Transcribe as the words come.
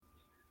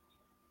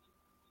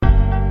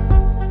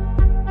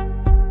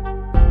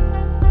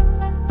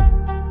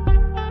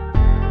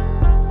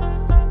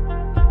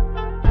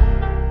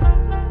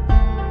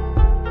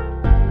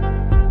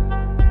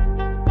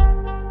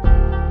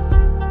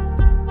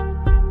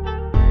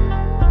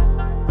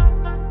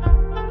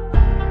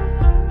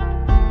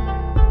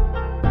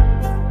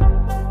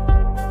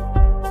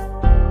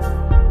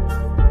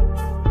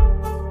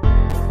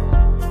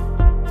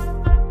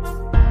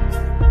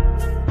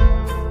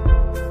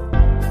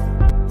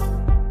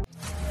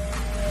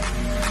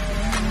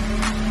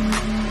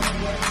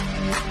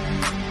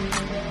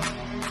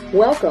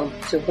Welcome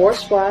to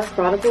Horsefly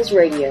Chronicles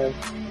Radio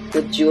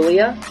with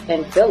Julia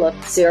and Philip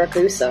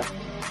Siracusa.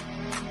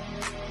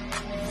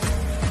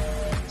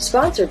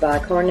 Sponsored by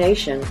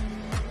Carnation.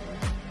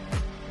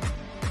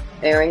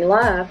 Airing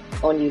live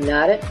on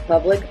United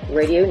Public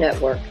Radio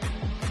Network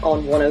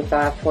on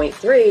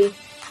 105.3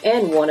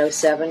 and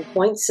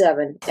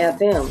 107.7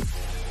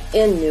 FM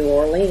in New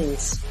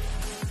Orleans.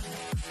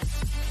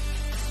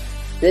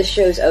 This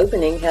show's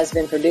opening has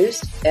been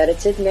produced,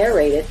 edited,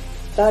 narrated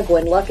by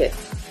Gwen Luckett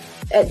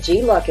at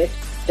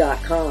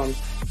gluckett.com.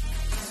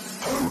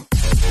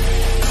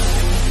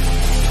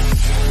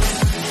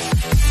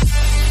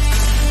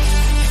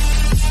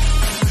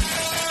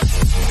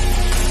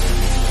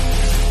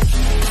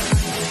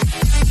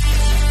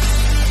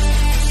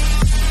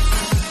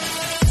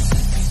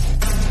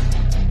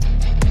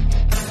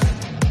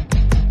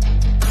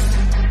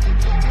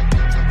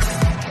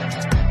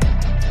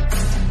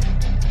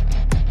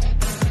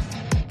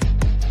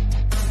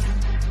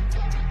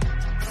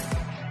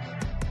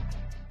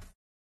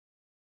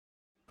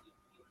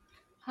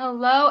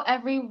 Hello,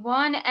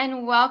 everyone,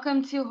 and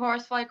welcome to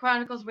Horsefly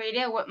Chronicles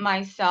Radio with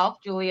myself,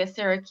 Julia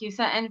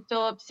Siracusa, and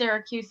Philip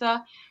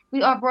Siracusa.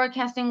 We are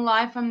broadcasting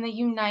live from the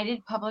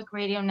United Public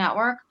Radio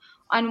Network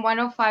on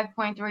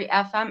 105.3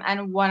 FM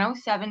and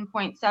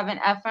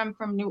 107.7 FM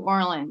from New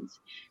Orleans.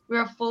 We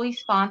are fully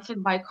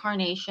sponsored by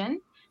Carnation,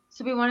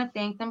 so we want to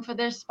thank them for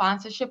their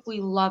sponsorship.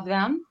 We love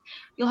them.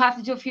 You'll have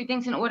to do a few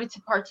things in order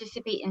to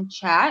participate in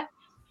chat.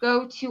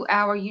 Go to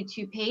our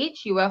YouTube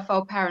page,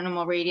 UFO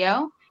Paranormal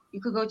Radio. You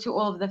could go to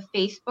all of the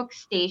Facebook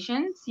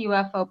stations,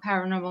 UFO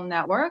Paranormal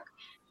Network,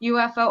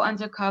 UFO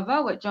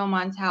Undercover with Joe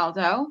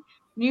Montaldo,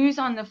 News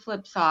on the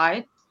Flip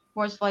Side,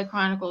 Horsefly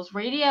Chronicles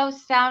Radio,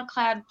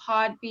 SoundCloud,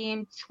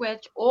 Podbeam,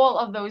 Twitch, all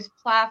of those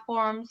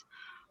platforms.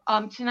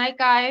 Tonight,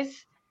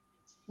 guys,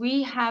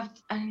 we have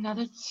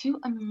another two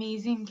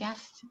amazing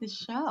guests to the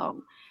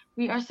show.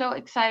 We are so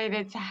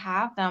excited to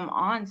have them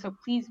on, so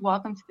please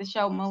welcome to the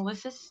show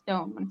Melissa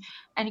Stone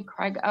and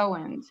Craig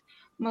Owens.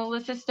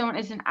 Melissa Stone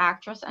is an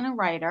actress and a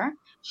writer.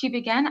 She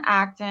began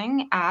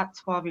acting at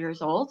 12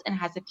 years old and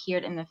has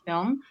appeared in the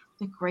film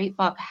The Great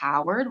Buck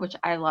Howard, which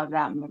I love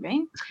that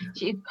movie.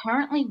 She is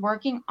currently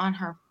working on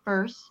her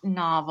first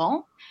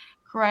novel.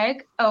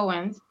 Craig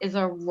Owens is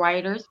a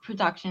writer's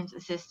productions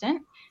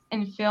assistant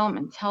in film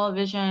and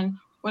television,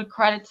 with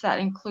credits that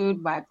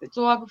include Wag the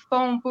Dog,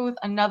 Phone Booth,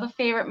 another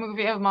favorite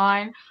movie of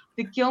mine,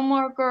 The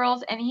Gilmore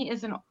Girls, and he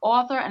is an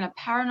author and a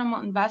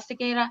paranormal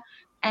investigator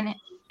and a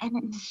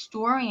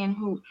historian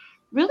who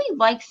really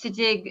likes to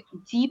dig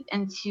deep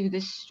into the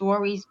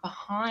stories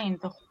behind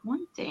the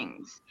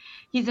hauntings.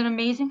 He's an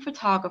amazing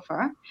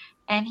photographer,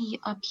 and he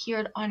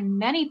appeared on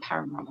many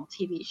paranormal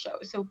TV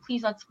shows. So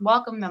please let's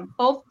welcome them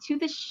both to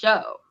the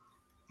show.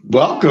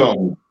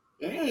 Welcome.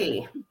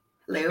 Hey.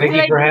 Hello. Thank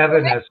you for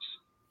having us.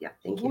 Yeah,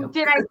 thank you.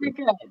 Did I do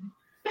good?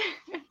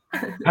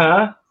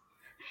 Huh?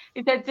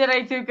 He said, did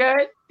I do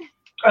good?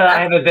 I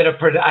haven't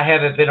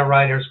been a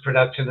writer's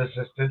production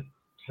assistant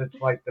since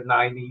like the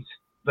 90s,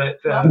 but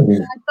That's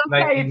okay.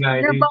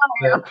 1990s.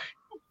 But,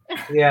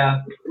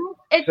 yeah.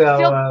 It's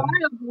still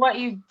part of what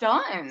you've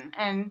done,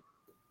 and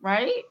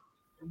right?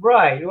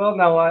 Right. Well,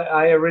 no,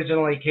 I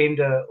originally came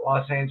to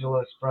Los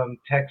Angeles from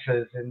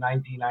Texas in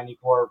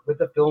 1994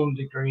 with a film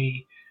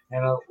degree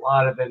and a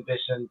lot of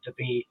ambition to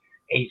be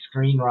a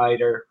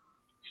screenwriter.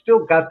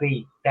 Still got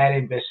that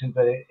ambition,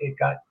 but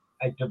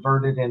I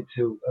diverted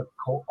into a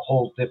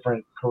whole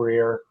different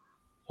career,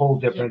 whole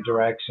different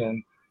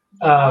direction.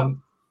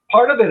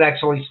 Part of it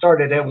actually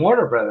started at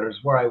Warner Brothers,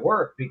 where I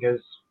worked,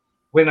 because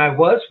when I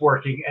was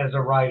working as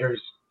a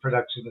writer's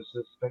production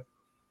assistant,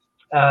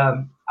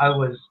 I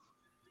was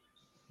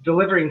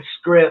delivering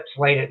scripts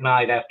late at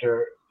night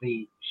after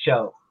the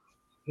show,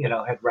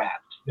 had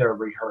wrapped their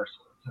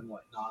rehearsals and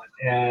whatnot.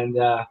 And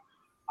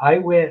I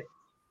went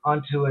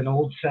onto an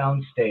old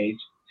sound stage,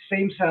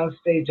 same sound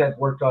stage I've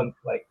worked on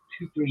like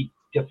 2-3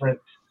 different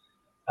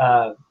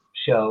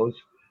shows.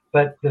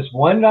 But this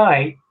one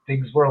night,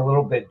 things were a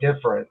little bit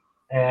different.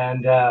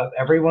 And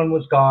everyone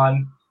was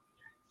gone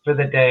for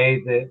the day.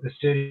 The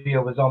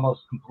studio was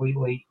almost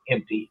completely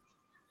empty.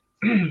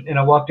 And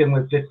I walked in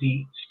with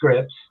 50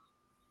 scripts,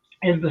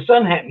 and the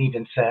sun hadn't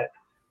even set.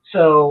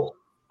 So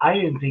I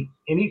didn't think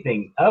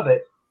anything of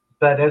it.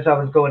 But as I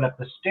was going up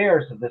the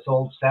stairs of this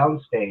old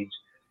sound stage,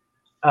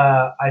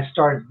 I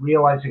started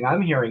realizing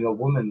I'm hearing a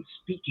woman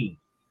speaking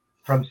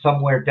from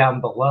somewhere down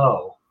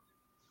below.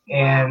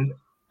 And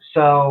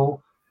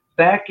so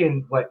back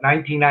in,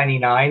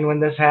 1999 when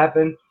this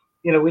happened,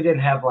 we didn't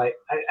have I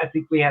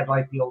think we had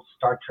the old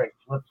Star Trek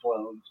flip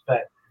phones,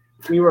 but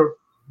we were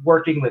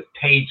working with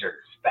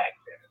pagers back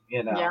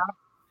then,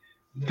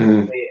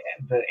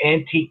 the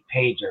antique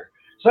pager.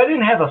 So I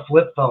didn't have a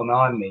flip phone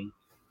on me,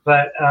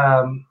 but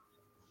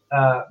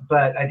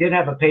I did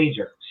have a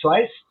pager. So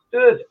I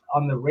stood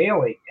on the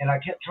railing and I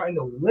kept trying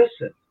to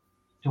listen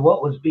to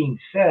what was being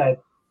said,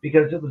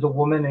 because it was a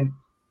woman and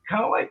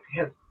kind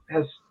of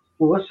has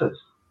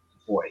Melissa's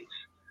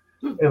voice.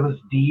 It was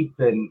deep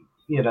and,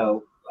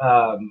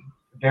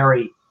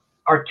 very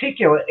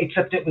articulate,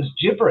 except it was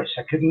gibberish.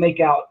 I couldn't make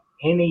out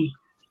any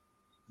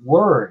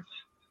words.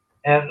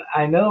 And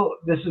I know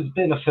this has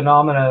been a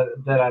phenomena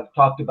that I've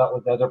talked about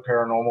with other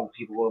paranormal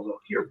people who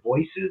will hear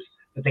voices,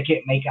 but they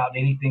can't make out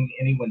anything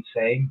anyone's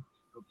saying.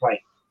 It's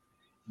like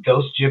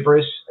ghost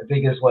gibberish, I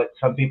think is what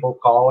some people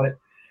call it.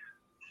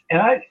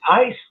 And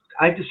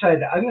I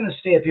decided I'm going to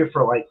stay up here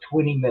for like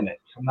 20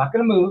 minutes. I'm not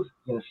going to move.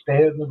 I'm going to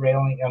stay on the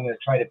railing. I'm going to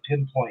try to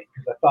pinpoint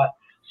because I thought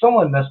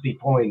someone must be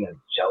pulling a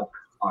joke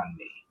on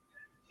me,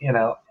 you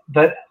know.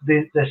 But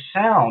the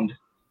sound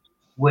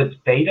would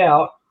fade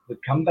out,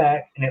 would come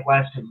back, and it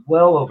lasted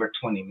well over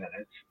 20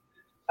 minutes.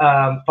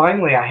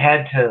 Finally, I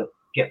had to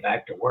get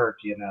back to work,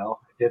 you know.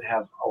 I did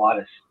have a lot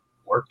of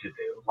work to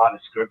do, a lot of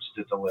scripts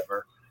to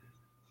deliver.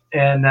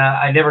 And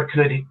I never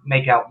could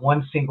make out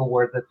one single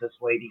word that this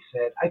lady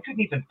said. I couldn't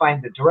even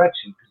find the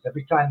direction because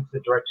every time the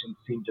direction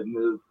seemed to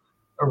move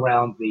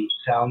around the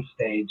sound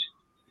stage.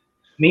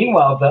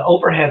 Meanwhile, the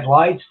overhead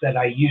lights that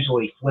I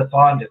usually flip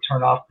on to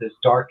turn off this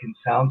darkened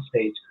sound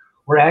stage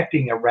were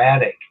acting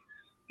erratic.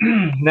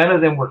 None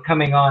of them were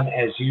coming on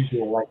as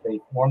usual like they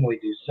normally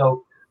do.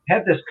 So I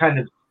had this kind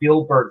of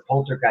Spielberg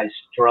poltergeist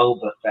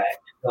strobe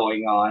effect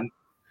going on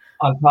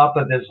top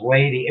of this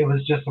lady. It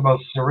was just the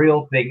most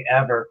surreal thing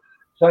ever.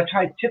 So I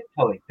tried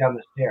tiptoeing down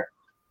the stairs,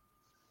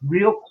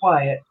 real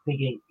quiet,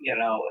 thinking, you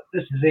know, if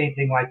this is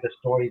anything like the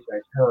stories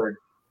I've heard,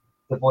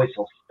 the voice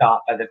will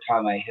stop by the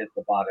time I hit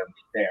the bottom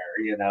stair,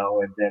 you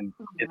know, and then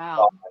it's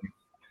gone.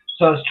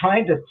 So I was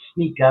trying to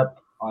sneak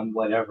up on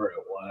whatever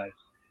it was.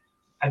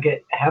 I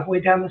get halfway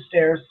down the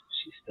stairs,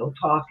 she's still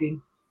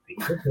talking,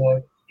 things are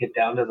good. Get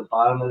down to the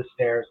bottom of the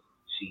stairs,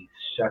 she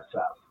shuts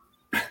up.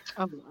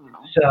 Oh,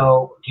 wow.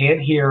 So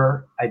can't hear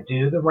her. I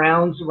do the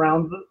rounds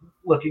around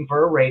looking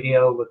for a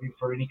radio, looking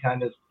for any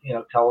kind of, you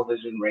know,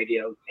 television,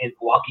 radio, and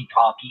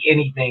walkie-talkie,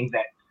 anything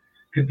that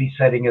could be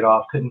setting it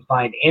off. Couldn't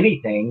find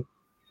anything.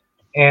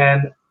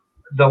 And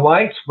the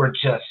lights were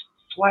just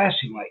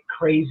flashing like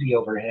crazy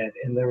overhead.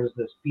 And there was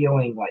this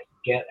feeling like,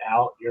 get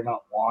out, you're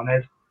not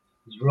wanted.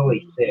 It was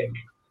really thick.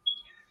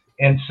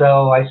 And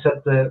so I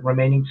set the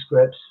remaining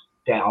scripts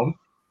down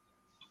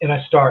and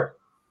I start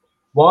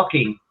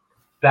walking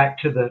back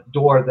to the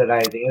door that I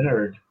had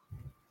entered.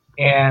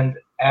 And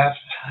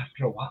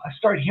after a while, I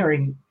started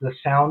hearing the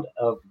sound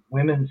of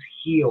women's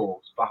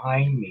heels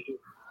behind me.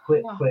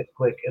 Click, click,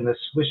 click, and the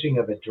swishing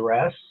of a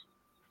dress.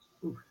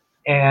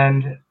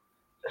 And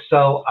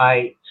so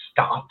I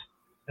stop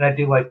and I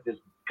do like this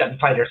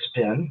gunfighter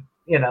spin,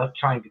 you know,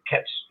 trying to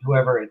catch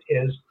whoever it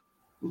is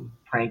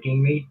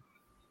pranking me.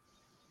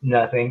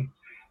 Nothing.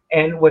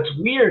 And what's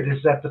weird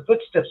is that the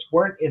footsteps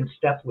weren't in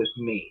step with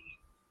me.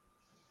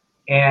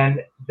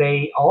 And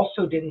they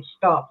also didn't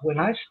stop when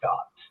I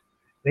stopped.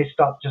 They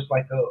stopped just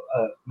like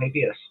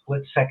maybe a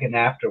split second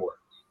afterwards.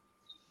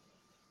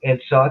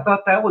 And so I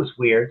thought that was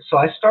weird. So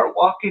I start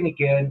walking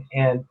again.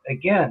 And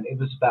again, it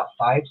was about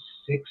 5-6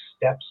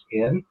 steps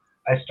in.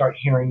 I start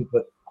hearing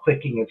the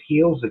clicking of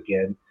heels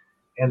again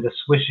and the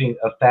swishing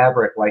of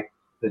fabric, like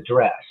the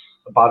dress,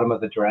 the bottom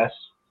of the dress,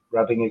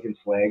 rubbing against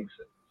legs,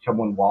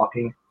 someone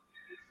walking.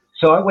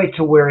 So I wait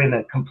till we're in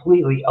a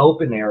completely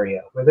open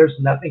area where there's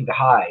nothing to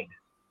hide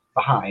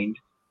behind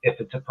if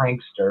it's a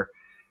prankster.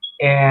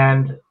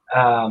 And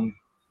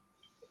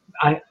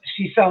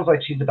she sounds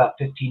like she's about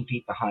 15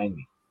 feet behind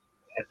me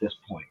at this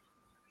point.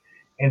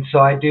 And so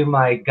I do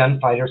my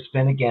gunfighter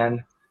spin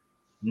again.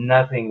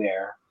 Nothing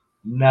there.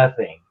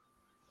 Nothing.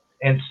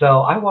 And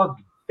so I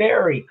walked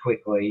very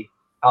quickly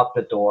out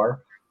the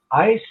door.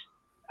 I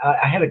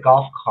had a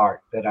golf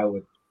cart that I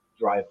would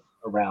drive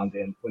around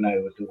in when I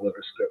would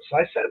deliver scripts. So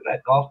I sat in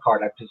that golf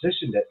cart. I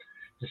positioned it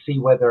to see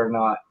whether or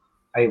not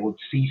I would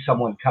see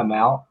someone come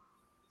out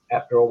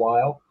after a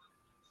while.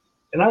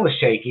 And I was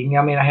shaking.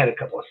 I mean, I had a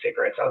couple of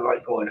cigarettes. I was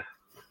like going,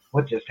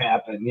 what just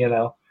happened, you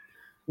know?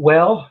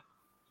 Well,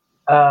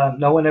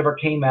 no one ever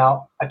came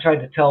out. I tried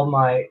to tell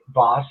my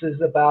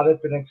bosses about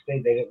it the next day.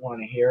 They didn't want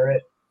to hear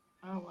it.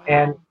 Oh, wow.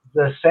 And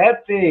the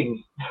sad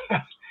thing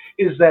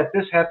is that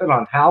this happened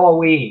on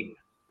Halloween,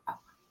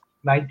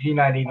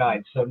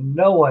 1999. So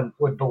no one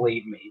would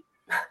believe me.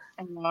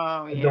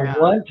 Oh, yeah. The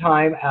one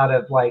time out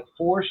of like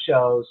 4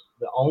 shows,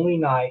 the only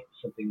night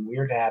something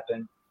weird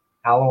happened,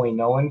 Halloween,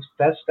 no one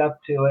fessed up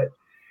to it.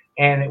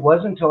 And it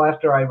wasn't until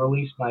after I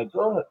released my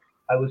book,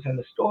 I was in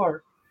the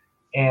store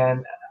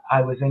and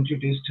I was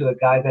introduced to a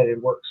guy that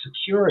had worked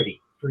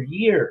security for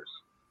years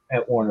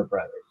at Warner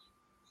Brothers.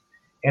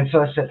 And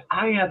so I said,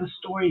 I have a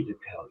story to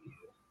tell you.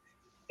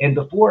 And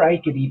before I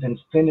could even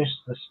finish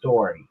the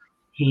story,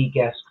 he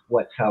guessed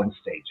what soundstage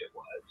it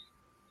was.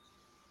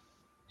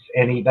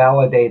 And he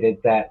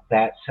validated that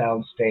that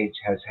soundstage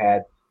has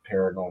had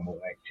paranormal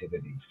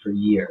activity for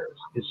years.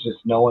 It's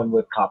just no one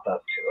would cop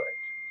up to it.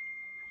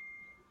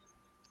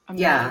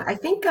 Yeah, I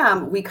think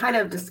we kind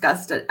of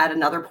discussed it at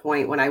another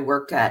point when I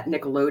worked at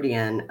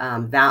Nickelodeon.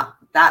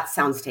 That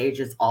soundstage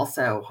is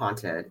also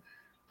haunted.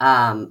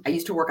 I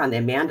used to work on the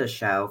Amanda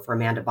show for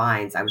Amanda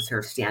Bynes. I was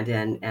her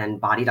stand-in and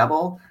body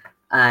double.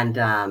 And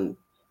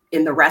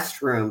in the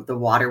restroom, the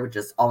water would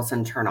just all of a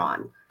sudden turn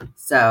on.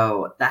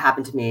 So that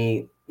happened to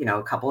me,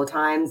 a couple of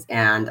times,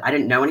 and I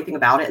didn't know anything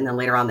about it. And then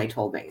later on they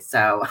told me.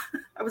 So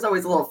I was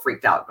always a little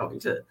freaked out going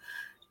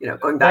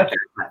back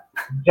there.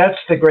 That's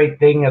the great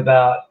thing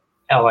about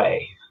LA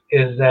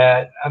is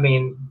that, I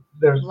mean,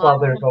 there's a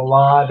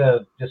lot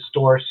of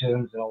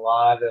distortions and a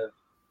lot of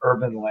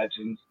urban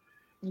legends.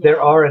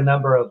 There are a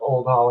number of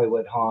old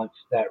Hollywood haunts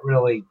that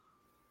really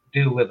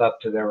do live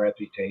up to their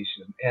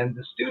reputation. And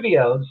the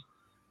studios,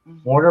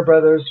 Warner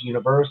Brothers,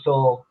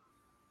 Universal,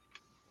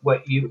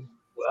 what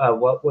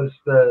was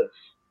the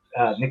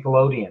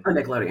Nickelodeon? Oh,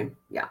 Nickelodeon,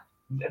 yeah.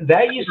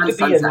 That used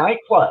to be a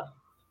nightclub,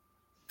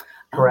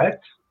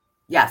 correct?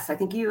 Yes, I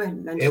think you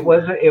had mentioned it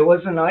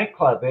was a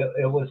nightclub.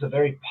 It was a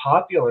very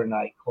popular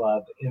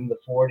nightclub in the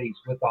 40s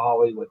with the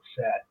Hollywood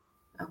set.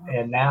 Oh.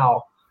 And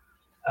now,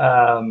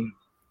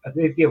 I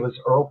think it was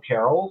Earl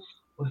Carroll's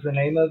was the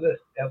name of it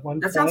at one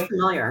point. That sounds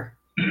familiar.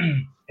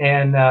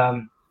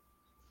 And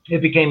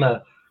it became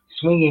a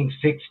swinging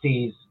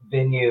 60s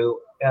venue.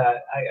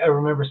 I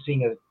remember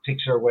seeing a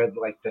picture where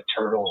like the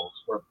Turtles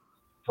were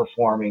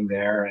performing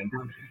there, and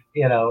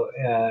in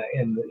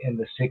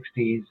the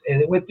 60s,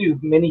 and it went through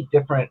many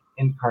different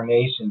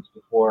incarnations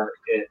before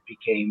it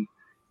became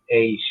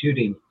a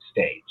shooting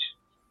stage.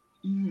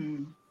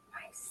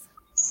 Nice.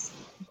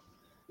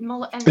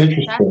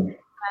 Interesting.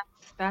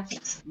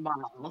 That's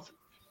wild.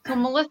 So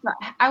Melissa,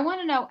 I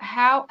want to know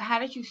how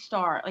did you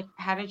start? Like,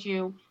 how did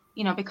you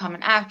become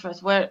an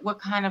actress? What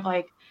kind of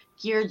like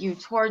geared you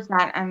towards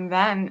that? And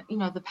then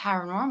the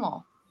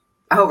paranormal.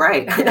 Oh,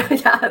 right.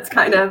 Yeah, it's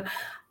kind of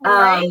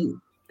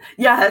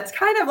it's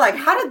kind of like,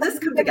 how did this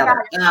come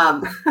together?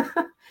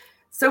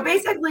 So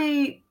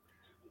basically,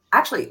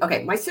 actually,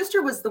 okay, my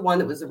sister was the one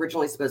that was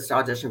originally supposed to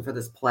audition for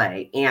this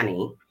play,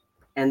 Annie,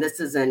 and this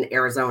is in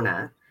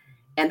Arizona.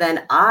 And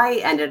then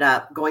I ended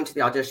up going to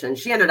the audition.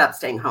 She ended up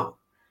staying home.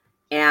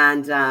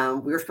 And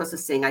we were supposed to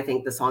sing, I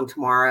think, the song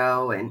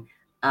Tomorrow. And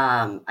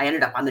I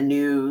ended up on the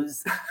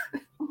news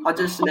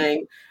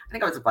auditioning. I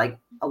think I was like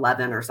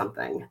 11 or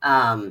something.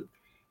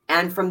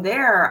 And from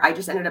there, I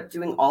just ended up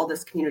doing all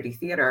this community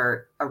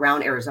theater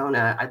around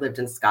Arizona. I lived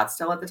in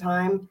Scottsdale at the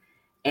time,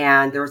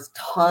 and there was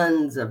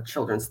tons of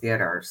children's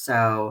theater.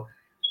 So,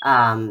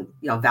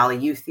 Valley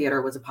Youth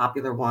Theater was a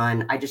popular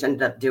one. I just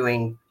ended up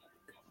doing,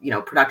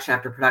 production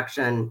after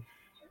production.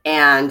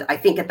 And I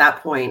think at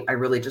that point, I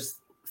really just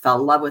fell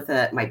in love with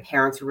it. My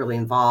parents were really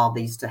involved.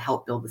 They used to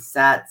help build the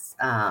sets.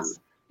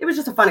 It was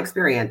just a fun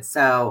experience.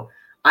 So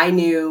I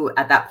knew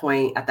at that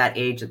point, at that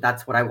age, that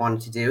that's what I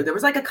wanted to do. There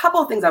was like a couple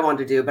of things I wanted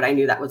to do, but I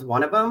knew that was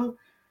one of them.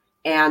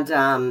 And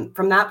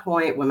from that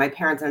point, when my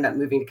parents ended up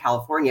moving to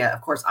California,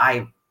 of course,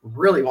 I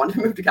really wanted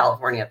to move to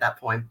California at that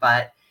point.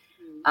 But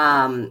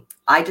I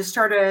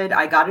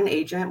got an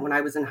agent when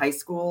I was in high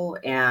school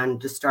and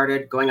just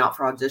started going out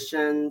for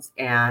auditions.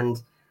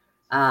 And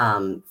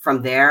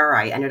from there,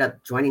 I ended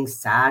up joining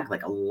SAG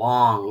like a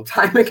long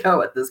time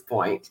ago at this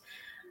point.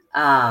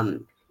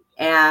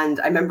 And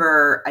I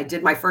remember I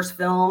did my first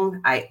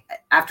film.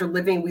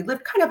 We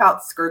lived kind of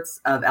outskirts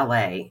of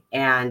LA.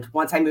 And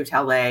once I moved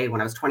to LA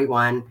when I was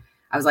 21,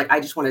 I was like, I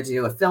just want to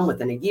do a film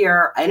within a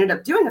year. I ended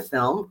up doing a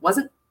film.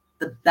 Wasn't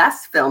the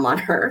best film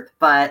on earth,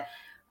 but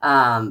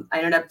I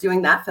ended up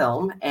doing that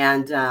film.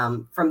 And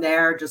from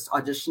there, just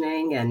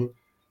auditioning and,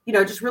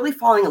 just really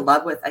falling in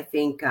love with, I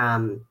think,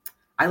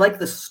 I like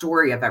the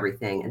story of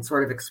everything and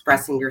sort of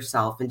expressing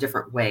yourself in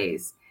different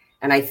ways.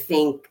 And I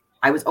think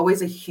I was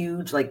always a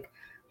huge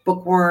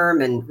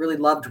bookworm and really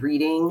loved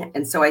reading.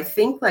 And so I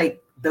think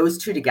like those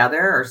two together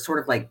are sort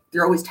of like,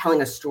 they're always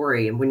telling a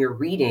story. And when you're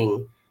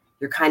reading,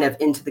 you're kind of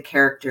into the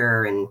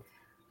character. And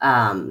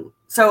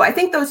so I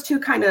think those two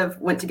kind of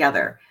went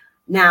together.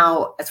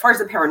 Now, as far as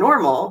the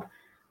paranormal,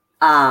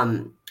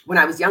 when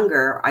I was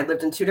younger, I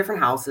lived in two different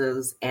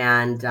houses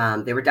and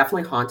they were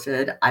definitely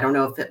haunted. I don't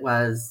know if it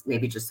was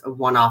maybe just a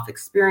one-off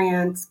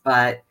experience,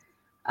 but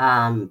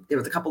there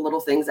was a couple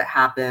little things that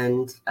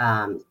happened.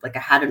 Like I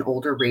had an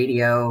older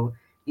radio,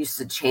 used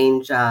to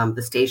change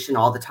the station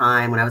all the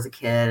time when I was a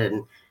kid.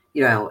 And,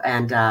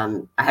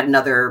 I had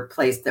another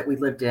place that we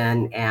lived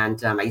in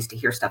and I used to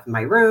hear stuff in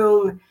my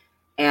room.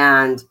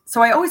 And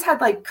so I always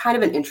had like kind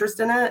of an interest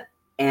in it.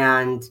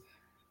 And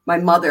my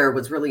mother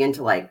was really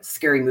into like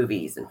scary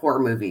movies and horror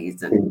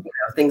movies and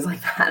things like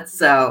that.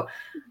 So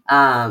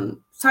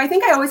I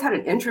think I always had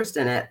an interest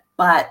in it.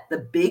 But the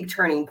big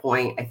turning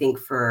point, I think,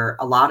 for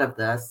a lot of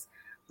this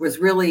was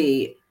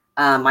really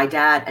my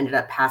dad ended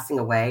up passing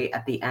away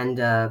at the end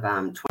of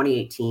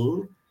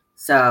 2018.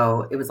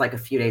 So it was like a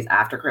few days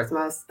after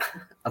Christmas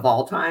of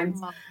all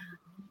times.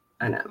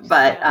 I know.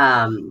 But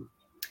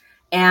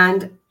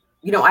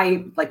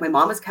I like my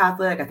mom was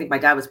Catholic. I think my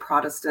dad was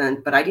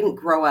Protestant, but I didn't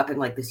grow up in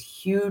like this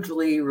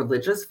hugely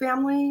religious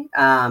family.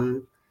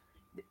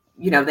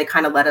 They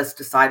kind of let us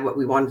decide what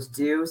we wanted to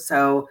do.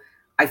 So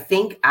I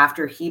think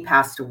after he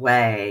passed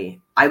away,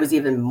 I was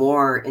even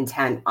more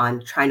intent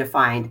on trying to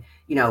find,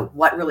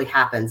 what really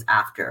happens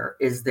after.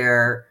 Is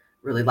there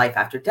really life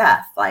after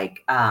death?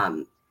 Like,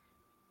 and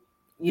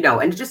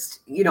just,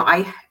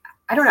 I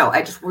don't know.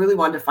 I just really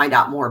wanted to find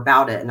out more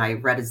about it. And I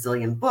read a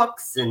zillion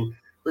books and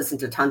listened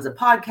to tons of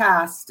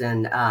podcasts,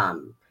 and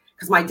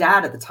because my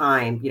dad at the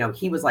time,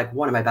 he was like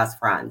one of my best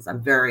friends. I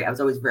was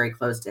always very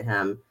close to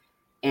him,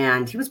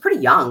 and he was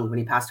pretty young when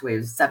he passed away. He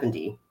was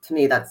 70. To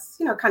me, that's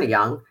kind of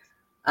young.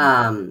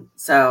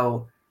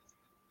 So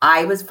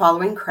I was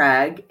following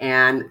Craig,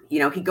 and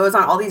he goes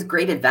on all these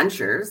great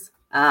adventures.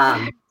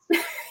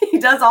 He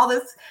does all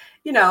this,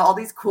 all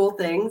these cool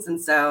things,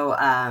 and so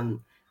I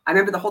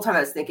remember the whole time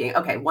I was thinking,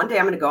 okay, one day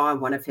I'm going to go on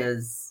one of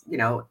his,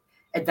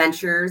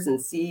 adventures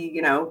and see,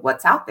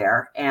 what's out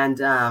there. And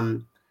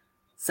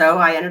so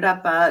I ended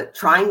up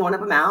trying one of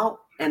them out,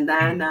 and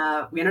then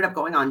we ended up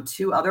going on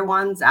 2 other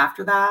ones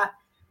after that.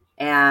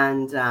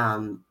 And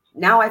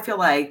now I feel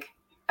like,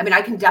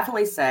 I can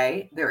definitely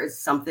say there is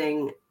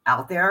something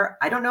out there.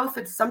 I don't know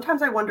if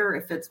sometimes I wonder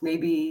if it's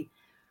maybe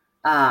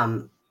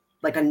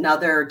like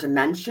another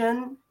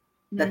dimension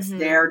that's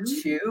there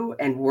too,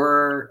 and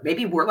we're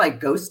like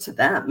ghosts to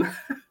them.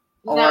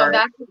 No,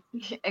 that's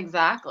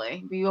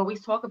exactly. We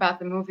always talk about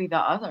the movie The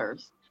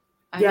Others.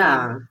 I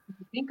mean, if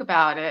you think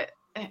about it.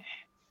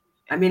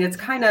 It's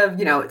kind of,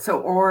 so,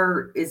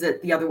 or is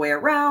it the other way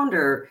around?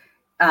 Or,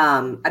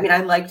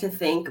 I like to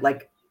think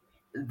like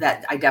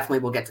that I definitely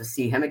will get to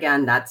see him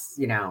again. That's,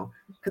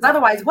 because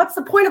otherwise, what's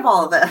the point of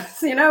all of this?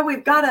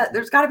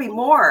 There's gotta be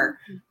more.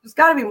 There's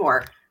gotta be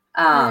more.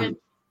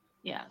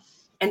 Yes.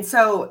 And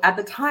so at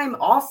the time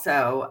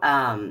also,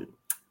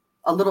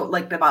 a little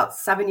like about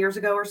 7 years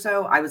ago or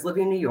so, I was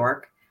living in New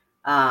York.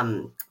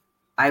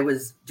 I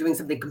was doing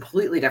something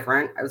completely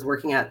different. I was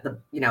working at the,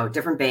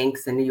 different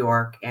banks in New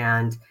York,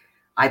 and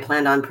I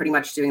planned on pretty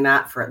much doing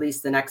that for at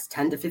least the next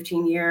 10 to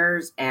 15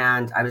 years.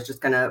 And I was just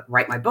going to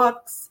write my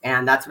books,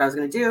 and that's what I was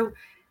going to do.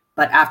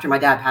 But after my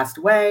dad passed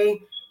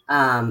away,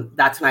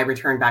 that's when I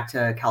returned back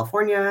to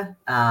California,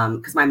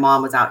 because my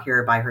mom was out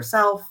here by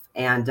herself.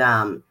 And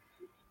then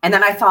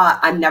I thought,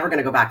 I'm never going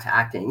to go back to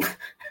acting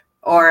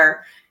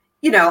or,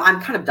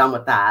 I'm kind of done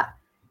with that.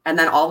 And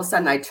then all of a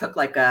sudden I took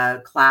like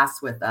a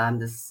class with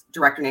this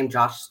director named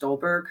Josh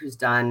Stolberg, who's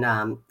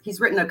done, he's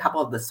written a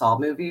couple of the Saw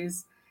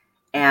movies,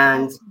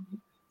 and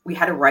we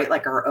had to write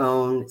like our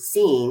own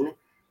scene.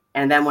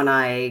 And then when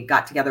I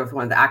got together with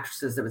one of the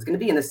actresses that was going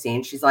to be in the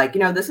scene, she's like,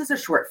 this is a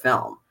short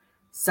film.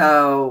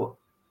 So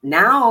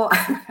now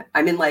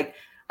I'm in like,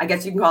 I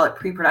guess you can call it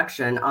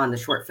pre-production on the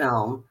short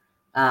film,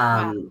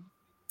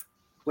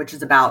 which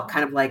is about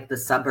kind of like the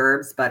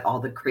suburbs, but all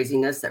the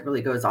craziness that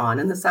really goes on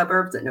in the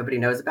suburbs that nobody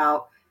knows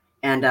about.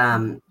 And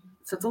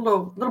so it's a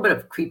little bit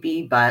of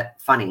creepy, but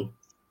funny.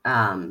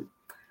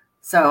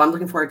 So I'm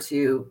looking forward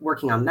to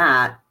working on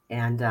that.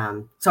 And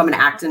so I'm going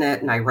to act in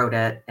it, and I wrote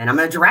it, and I'm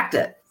going to direct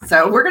it.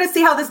 So we're going to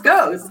see how this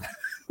goes,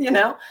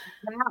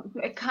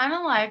 It kind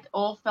of like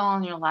all fell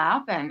on your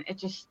lap, and it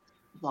just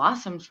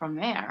blossomed from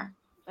there.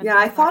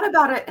 I thought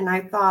about it, and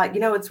I thought,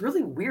 it's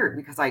really weird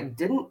because I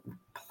didn't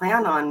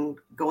plan on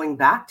going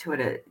back to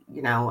it.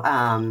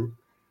 Not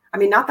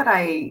that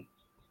I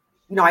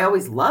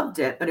always loved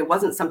it, but it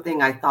wasn't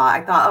something I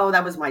thought, oh,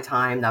 that was my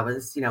time. That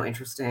was,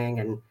 interesting,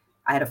 and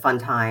I had a fun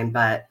time.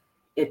 But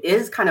it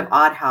is kind of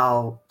odd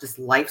how just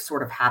life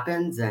sort of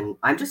happens, and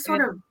I'm just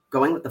sort of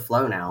going with the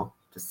flow now.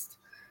 Just,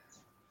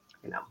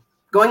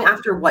 going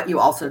after what you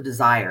also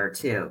desire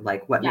too,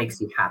 like what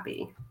makes you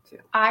happy too.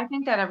 I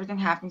think that everything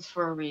happens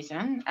for a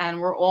reason,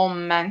 and we're all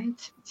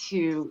meant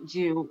to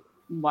do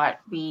what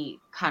we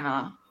kind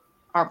of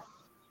are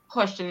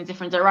pushed in a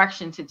different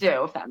direction to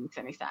do, if that makes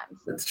any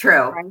sense. That's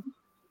true. Right?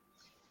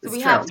 So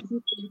we have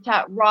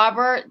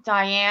Robert,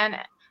 Diane.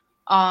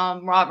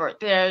 Robert,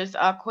 there's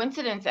a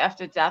coincidence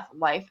after death,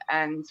 life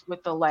ends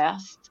with the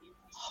last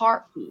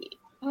heartbeat.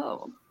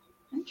 Oh,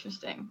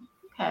 interesting.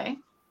 Okay.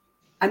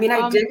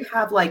 I did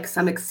have like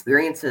some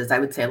experiences, I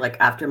would say, like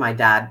after my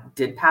dad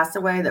did pass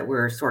away, that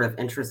were sort of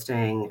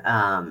interesting.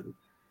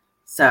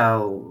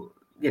 So,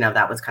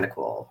 that was kind of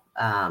cool.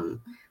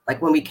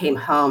 Like when we came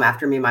home,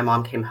 after me and my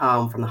mom came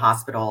home from the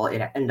hospital,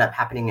 it ended up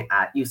happening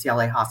at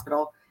UCLA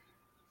Hospital.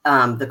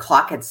 The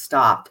clock had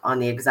stopped on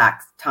the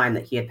exact time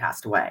that he had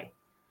passed away.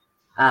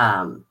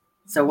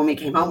 So when we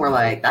came home, we're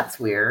like, that's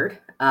weird.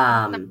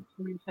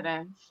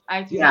 Coincidence.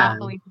 I do not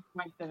believe it's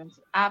coincidence.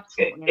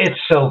 Absolutely. It's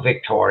so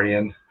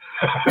Victorian.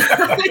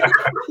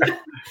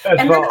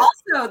 And then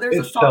also there's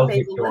a song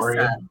named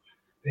Melissa.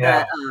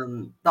 Yeah.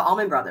 The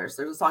Allman Brothers.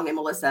 There's a song named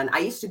Melissa, and I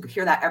used to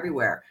hear that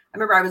everywhere. I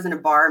remember I was in a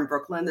bar in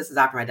Brooklyn. This is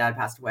after my dad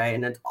passed away,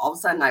 and then all of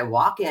a sudden I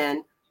walk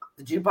in,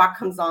 the jukebox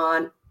comes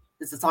on.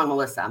 It's the song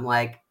Melissa. I'm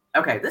like,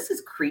 okay, this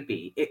is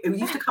creepy. It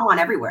used to come on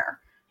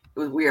everywhere. It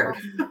was weird.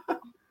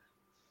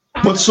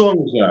 What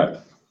song is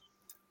that?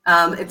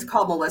 It's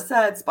called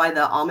Melissa. It's by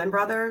the Allman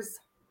Brothers.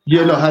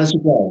 Yeah, no, how does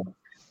it go?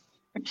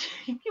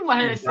 You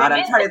wanted to sing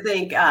I'm trying to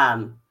think.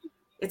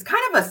 It's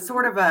kind of a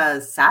sort of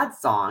a sad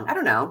song. I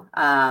don't know.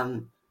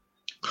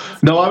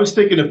 No, I was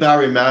thinking of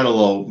Barry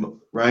Manilow,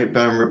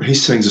 right? He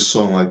sings a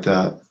song like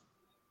that.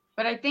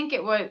 But I think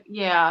it was,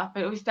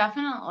 but it was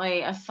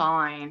definitely a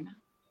sign.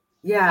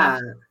 Yeah.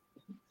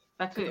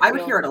 That's what I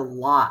would hear it a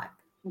lot.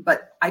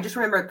 But I just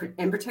remember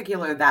in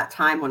particular that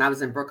time when I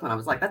was in Brooklyn, I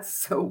was like, that's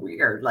so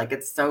weird. Like,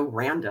 it's so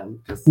random.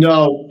 Just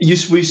No,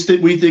 we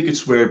think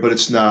it's weird, but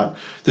it's not.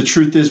 The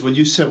truth is, when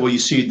you said, "Will you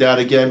see that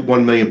again?"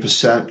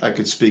 1,000,000%, I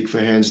could speak for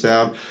hands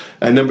down.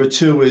 And number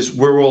two is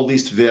we're all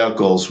leased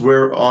vehicles.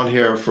 We're on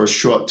here for a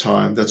short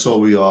time. That's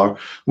all we are.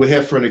 We're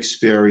here for an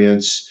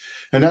experience,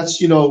 and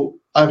that's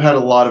I've had a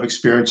lot of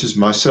experiences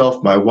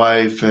myself, my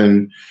wife,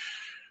 and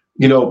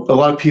a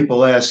lot of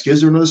people ask, "Is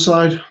there another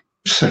side?"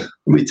 Let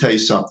me tell you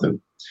something.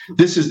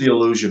 This is the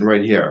illusion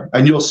right here,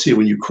 and you'll see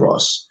when you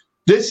cross.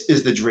 This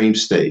is the dream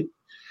state.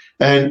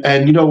 And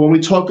when we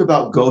talk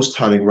about ghost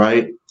hunting,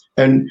 right?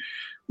 And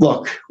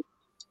look,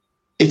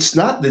 it's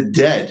not the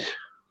dead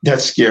that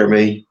scare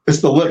me.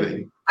 It's the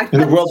living in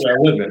the world that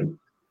I live in.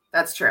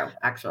 That's true,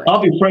 actually.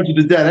 I'll be friends with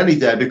the dead any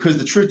day, because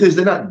the truth is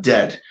they're not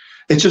dead.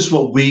 It's just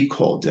what we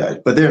call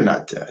dead, but they're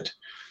not dead.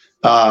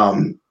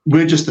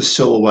 We're just the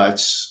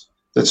silhouettes.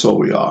 That's all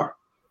we are.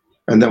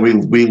 And then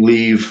we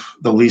leave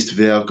the leased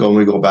vehicle and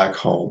we go back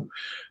home.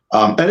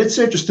 And it's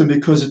interesting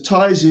because it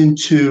ties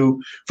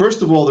into,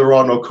 first of all, there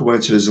are no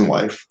coincidences in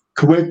life.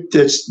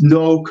 There's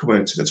no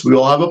coincidence. We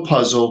all have a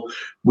puzzle.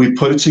 We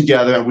put it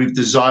together and we've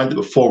designed it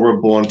before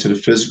we're born to the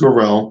physical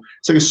realm.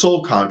 It's like a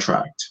soul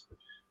contract,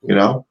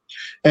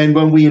 And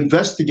when we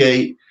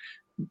investigate,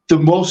 the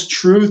most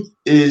truth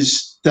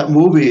is that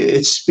movie,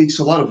 it speaks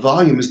a lot of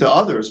volumes to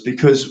others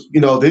because,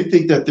 they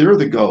think that they're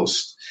the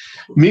ghost.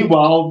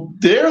 Meanwhile,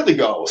 they're the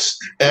ghost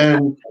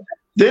and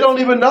they don't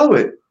even know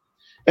it.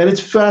 And it's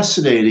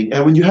fascinating.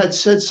 And when you had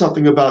said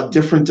something about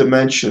different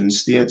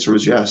dimensions, the answer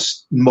is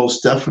yes,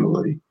 most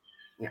definitely.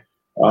 Yeah.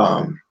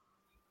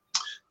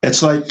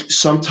 It's like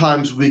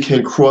sometimes we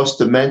can cross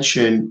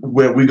dimension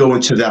where we go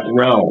into that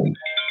realm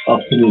of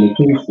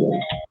communication.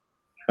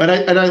 And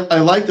I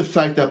like the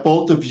fact that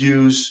both of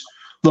you's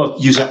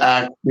an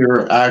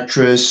actor,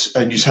 actress,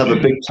 and you have a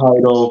big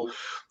title,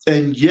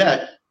 and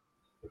yet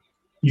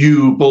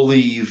you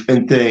believe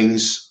in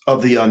things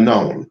of the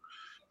unknown.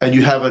 And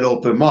you have an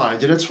open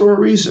mind, and it's for a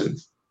reason.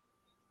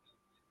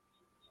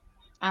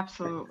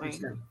 Absolutely.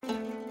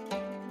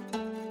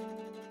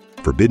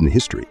 Forbidden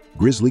history,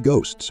 grisly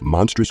ghosts,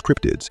 monstrous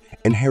cryptids,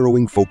 and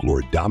harrowing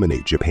folklore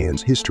dominate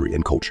Japan's history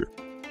and culture.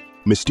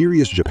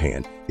 Mysterious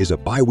Japan is a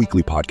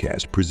bi-weekly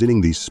podcast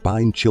presenting these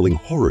spine-chilling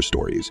horror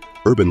stories,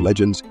 urban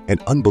legends, and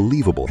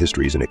unbelievable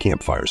histories in a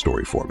campfire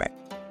story format.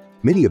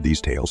 Many of these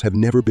tales have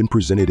never been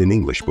presented in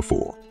English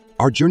before.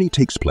 Our journey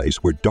takes place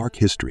where dark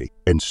history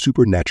and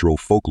supernatural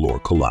folklore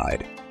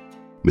collide.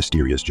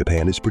 Mysterious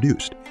Japan is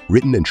produced,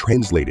 written and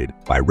translated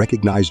by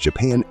recognized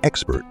Japan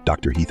expert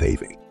Dr. Heath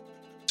Avey.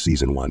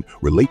 Season 1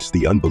 relates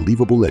the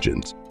unbelievable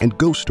legends and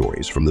ghost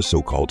stories from the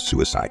so-called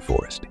suicide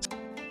forest.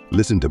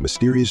 Listen to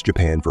Mysterious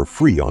Japan for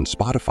free on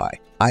Spotify,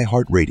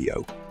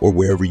 iHeartRadio, or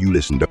wherever you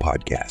listen to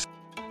podcasts.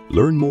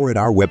 Learn more at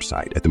our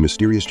website at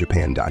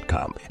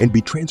themysteriousjapan.com and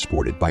be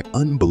transported by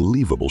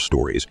unbelievable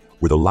stories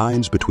where the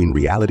lines between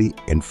reality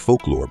and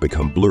folklore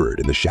become blurred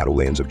in the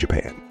shadowlands of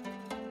Japan.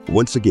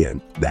 Once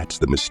again, that's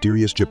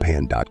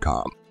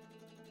themysteriousjapan.com.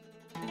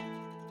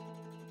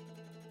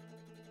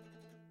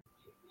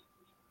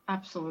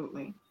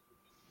 Absolutely.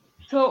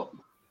 So,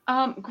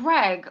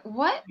 Greg,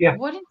 what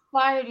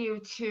inspired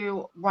you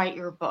to write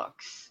your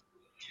books?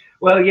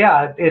 Well,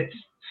 yeah, it's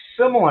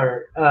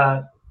similar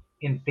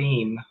in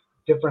theme.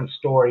 Different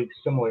story,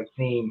 similar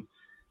theme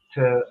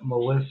to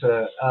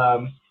Melissa.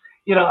 I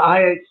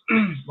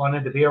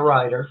wanted to be a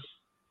writer,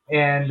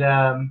 and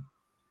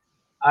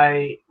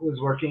I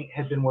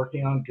had been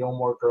working on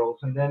Gilmore Girls,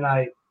 and then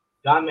I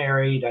got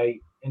married. I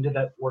ended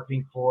up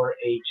working for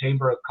a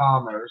Chamber of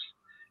Commerce,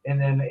 and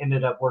then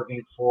ended up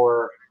working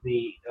for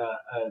the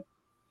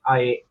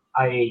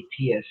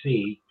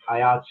IATSE,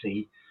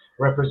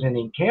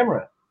 representing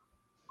camera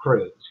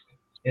crews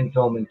in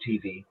film and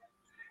TV.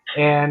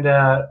 And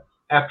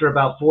after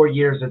about 4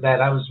 years of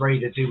that, I was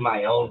ready to do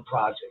my own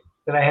project,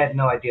 but I had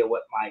no idea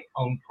what my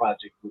own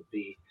project would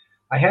be.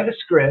 I had a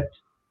script,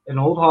 an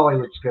old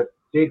Hollywood script,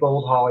 big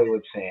old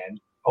Hollywood fan,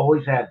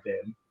 always have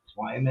been. That's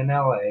why I'm in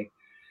LA.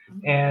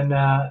 And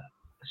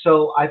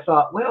so I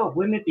thought, well,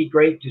 wouldn't it be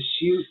great to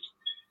shoot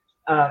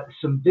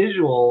some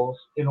visuals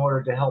in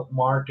order to help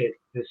market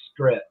this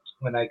script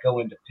when I go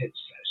into pitch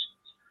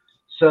sessions?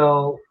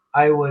 So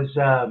I was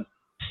I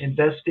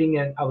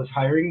was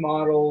hiring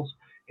models,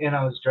 and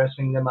I was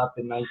dressing them up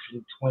in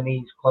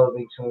 1920s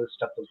clothing. Some of the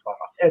stuff was bought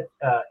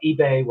off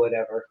eBay,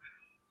 whatever.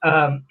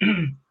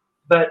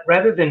 But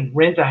rather than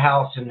rent a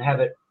house and have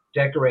it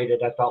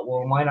decorated, I thought,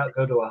 well, why not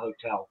go to a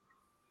hotel?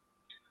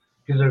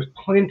 Because there's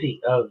plenty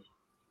of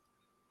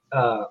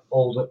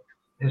old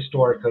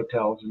historic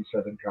hotels in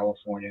Southern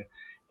California,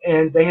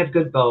 and they have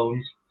good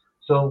bones,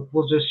 so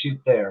we'll just shoot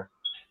there.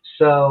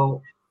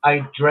 So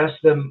I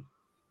dressed them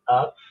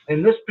up.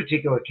 In this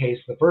particular case,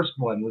 the first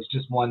one was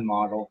just one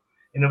model,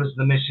 and it was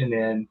the Mission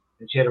Inn,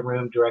 and she had a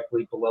room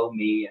directly below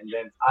me, and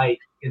then I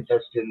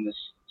invested in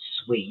this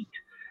suite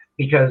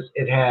because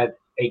it had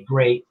a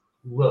great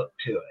look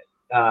to it.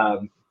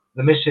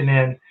 The Mission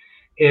Inn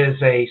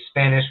is a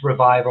Spanish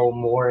Revival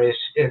Moorish.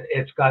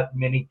 It's got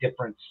many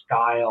different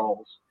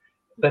styles,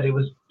 but it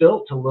was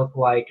built to look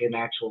like an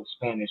actual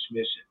Spanish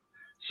mission.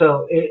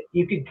 So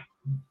you could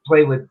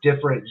play with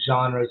different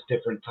genres,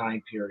 different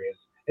time periods,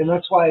 and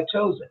that's why I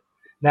chose it.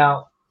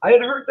 Now, I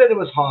had heard that it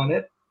was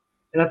haunted,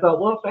 and I thought,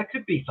 well, that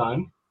could be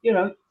fun,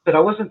 but I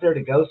wasn't there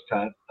to ghost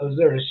hunt. I was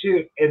there to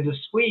shoot. And the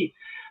suite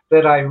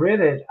that I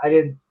rented,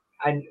 I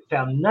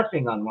found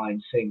nothing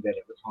online saying that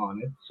it was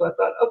haunted. So I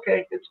thought,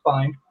 okay, it's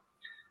fine.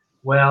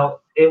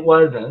 Well, it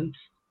wasn't.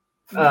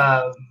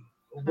 Well,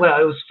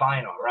 it was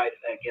fine, all right.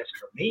 I guess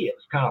for me, it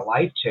was kind of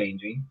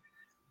life-changing.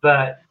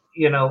 But,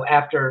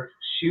 after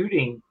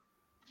shooting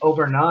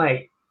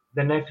overnight,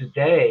 the next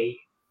day,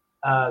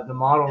 the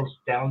model's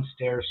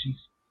downstairs. She's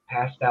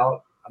passed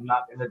out. I'm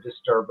not going to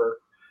disturb her.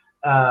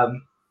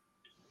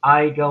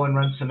 I go and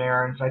run some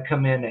errands. I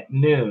come in at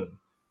noon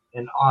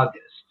in August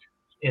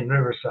in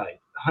Riverside,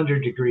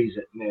 100 degrees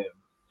at noon.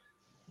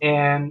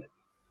 And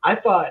I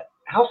thought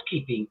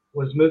housekeeping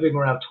was moving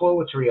around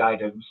toiletry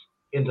items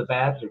in the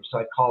bathroom. So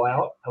I call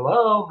out,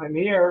 hello, I'm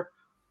here.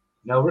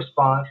 No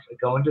response. I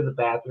go into the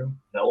bathroom.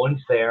 No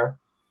one's there.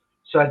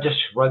 So I just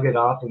shrug it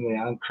off and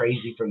I'm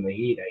crazy from the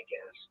heat, I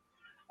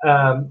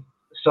guess.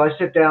 So I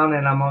sit down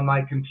and I'm on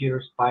my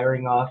computer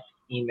firing off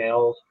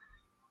emails.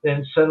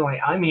 Then suddenly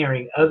I'm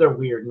hearing other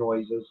weird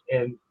noises.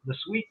 And the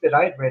suite that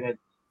I'd rented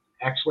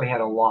actually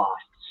had a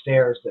loft,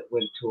 stairs that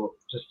went to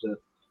just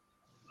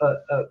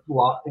a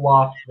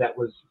loft that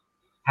was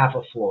half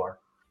a floor.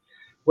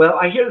 Well,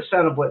 I hear the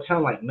sound of what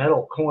sound like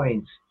metal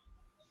coins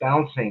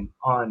bouncing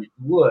on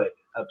wood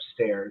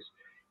upstairs,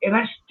 and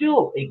I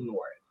still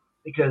ignore it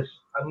because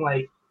I'm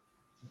like,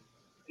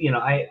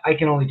 I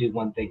can only do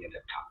one thing at a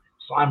time.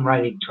 So I'm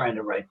trying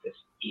to write this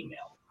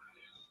email.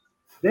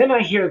 Then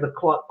I hear the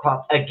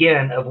clop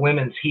again of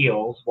women's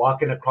heels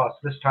walking across,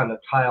 this time a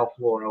tile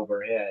floor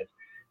overhead.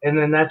 And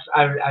then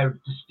I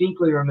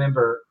distinctly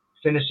remember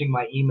finishing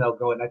my email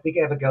going, I think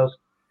I have a ghost.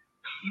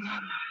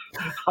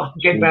 I'll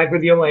get back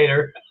with you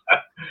later.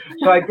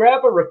 So I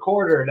grab a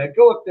recorder and I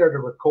go up there to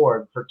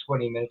record for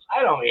 20 minutes.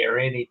 I don't hear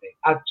anything.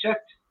 I've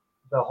checked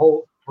the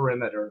whole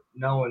perimeter.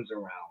 No one's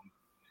around.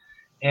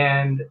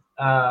 And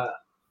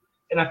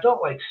I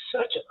felt like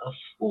such a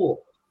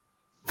fool,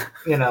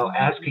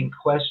 asking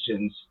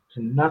questions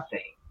to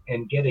nothing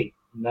and getting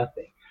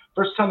nothing.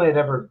 First time I'd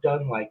ever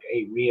done like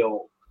a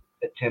real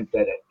attempt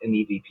at an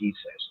EVP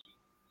session.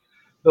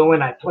 But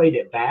when I played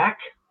it back,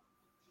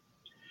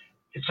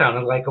 it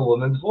sounded like a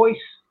woman's voice.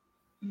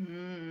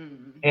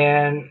 Mm.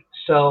 And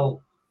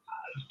so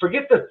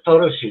forget the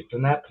photo shoot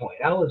from that point.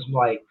 I was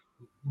like,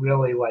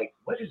 really like,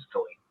 what is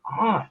going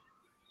on?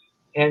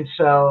 And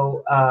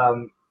so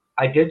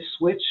I did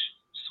switch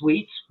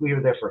suites. We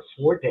were there for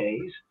 4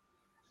 days.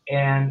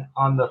 And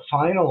on the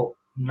final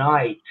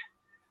night,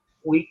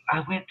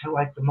 I went to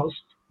like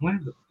one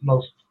of the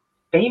most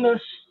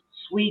famous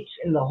suites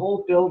in the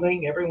whole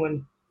building.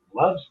 Everyone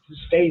loves to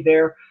stay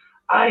there.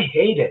 I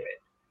hated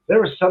it.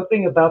 There was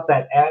something about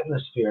that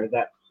atmosphere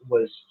that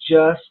was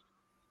just,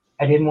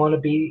 I didn't want to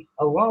be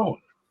alone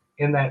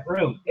in that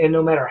room. And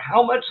no matter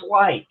how much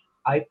light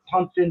I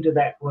pumped into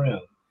that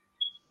room,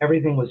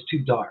 everything was too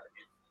dark.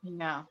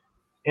 Yeah.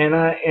 And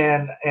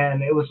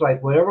it was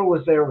like whatever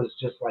was there was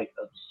just like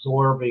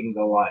absorbing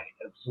the light.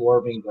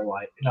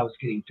 And I was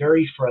getting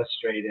very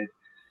frustrated.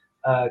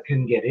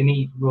 Couldn't get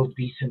any real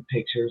decent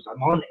pictures.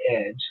 I'm on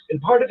edge.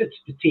 And part of it's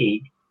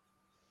fatigue.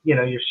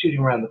 You're shooting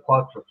around the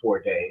clock for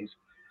 4 days.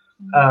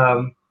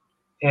 Mm-hmm.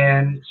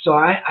 And so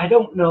I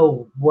don't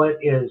know what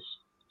is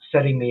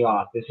setting me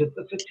off. Is it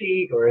the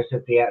fatigue or is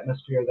it the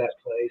atmosphere of that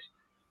place?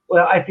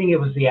 Well, I think it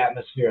was the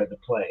atmosphere of the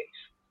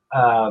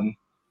place.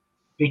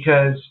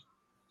 Because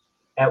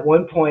at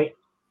one point,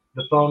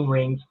 the phone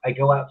rings. I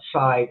go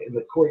outside in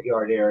the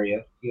courtyard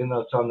area, even though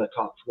it's on the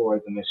top floor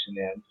of the Mission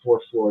Inn, 4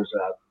 floors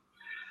up.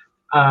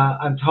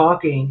 I'm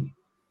talking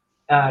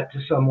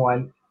to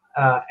someone.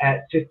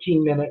 At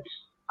 15 minutes,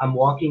 I'm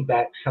walking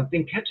back.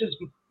 Something catches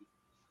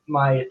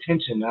my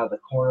attention out of the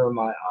corner of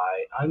my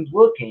eye. I'm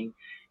looking,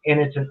 and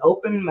it's an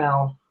open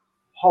mouth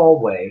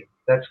hallway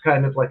that's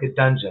kind of like a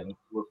dungeon,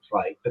 looks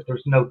like, but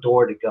there's no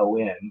door to go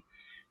in.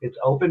 It's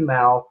open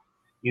mouth.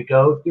 You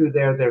go through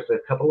there. There's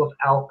a couple of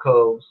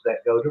alcoves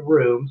that go to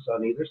rooms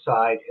on either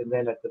side, and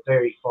then at the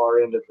very far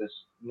end of this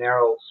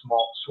narrow,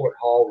 small, short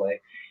hallway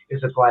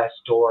is a glass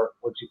door.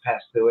 Once you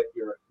pass through it,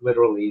 you're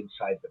literally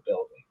inside the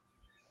building.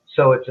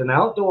 So it's an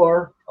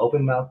outdoor,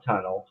 open mouth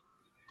tunnel.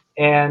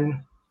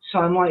 And so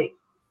I'm like,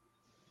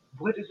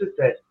 what is it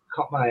that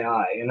caught my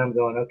eye? And I'm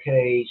going,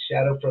 okay,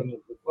 shadow from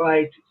the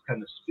lights. It's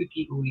kind of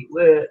spookily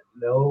lit.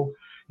 No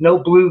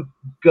blue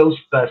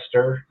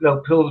Ghostbuster,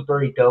 no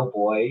Pillsbury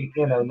Doughboy,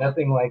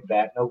 nothing like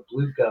that. No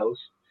blue ghost.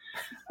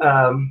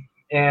 But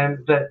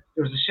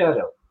there's a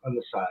shadow on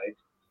the side.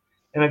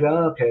 And I go,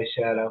 okay,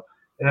 shadow.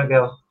 And I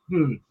go,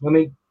 let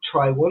me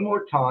try one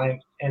more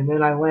time. And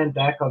then I land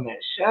back on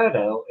that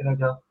shadow and I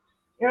go,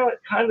 it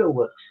kind of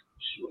looks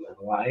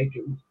human-like.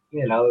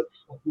 It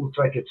looks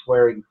like it's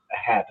wearing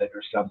a habit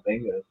or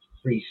something, a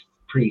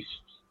priest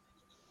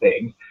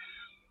thing.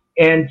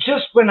 And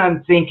just when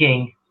I'm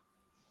thinking,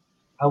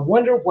 I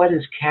wonder what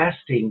is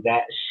casting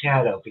that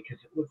shadow, because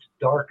it looks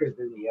darker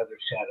than the other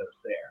shadows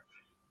there.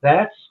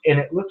 And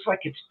it looks like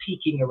it's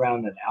peeking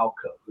around an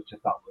alcove, which I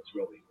thought was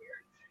really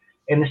weird.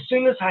 And as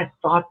soon as I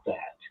thought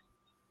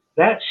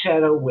that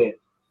shadow went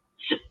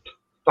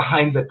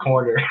behind the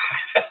corner.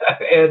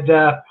 And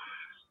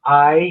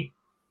I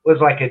was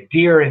like a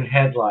deer in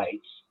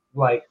headlights.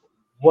 Like,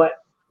 what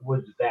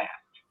was that?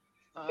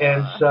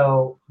 And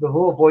so the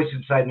little voice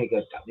inside me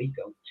goes, Dummy,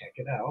 go check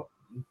it out.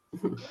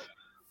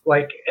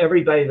 Like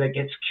everybody that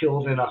gets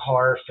killed in a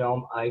horror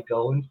film, I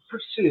go and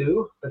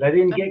pursue, but I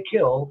didn't get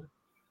killed.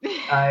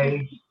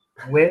 I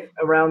went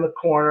around the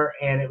corner,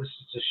 and it was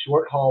just a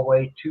short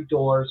hallway, 2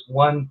 doors.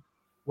 One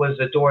was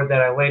a door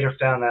that I later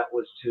found that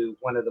was to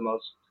one of the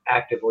most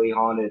actively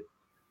haunted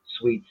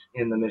suites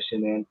in the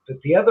Mission Inn. But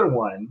the other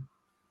one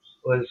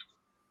was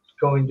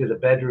going to the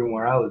bedroom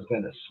where I was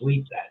going to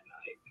sleep that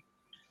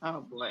night.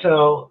 Oh, boy.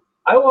 So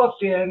I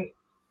walked in,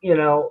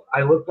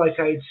 I looked like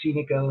I had seen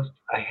a ghost.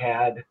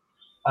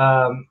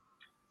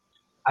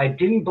 I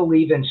didn't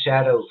believe in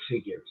shadow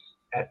figures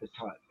at the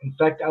time. In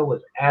fact, I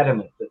was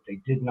adamant that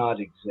they did not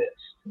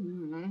exist.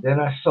 Mm-hmm. Then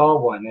I saw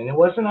one, and it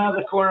wasn't out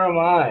of the corner of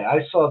my eye.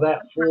 I saw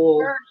that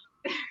full,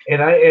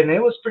 and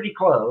it was pretty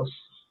close.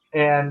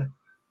 And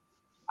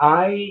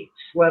I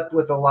slept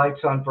with the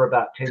lights on for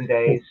about 10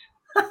 days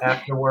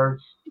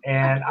afterwards,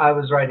 and I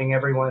was writing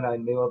everyone I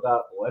knew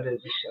about, what is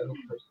a shadow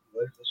person?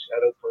 What is a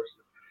shadow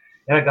person?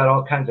 And I got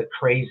all kinds of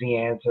crazy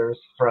answers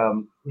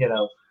from,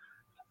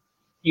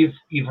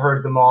 you've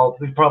heard them all.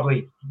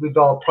 We've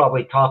all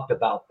probably talked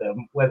about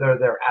them, whether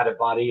they're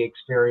out-of-body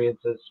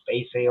experiences,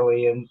 space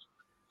aliens,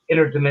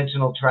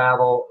 interdimensional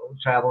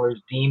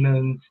travelers,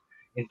 demons,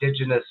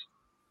 indigenous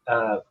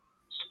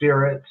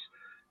spirits.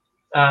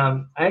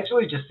 I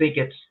actually just think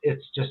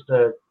it's just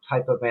a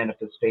type of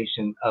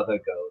manifestation of a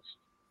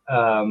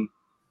ghost,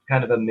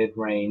 kind of a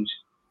mid-range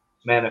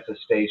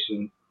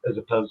manifestation, as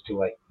opposed to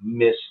like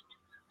mist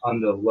on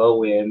the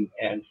low end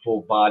and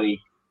full body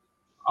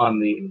on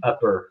the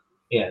upper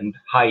end,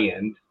 high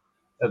end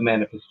of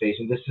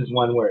manifestation. This is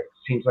one where it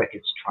seems like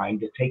it's trying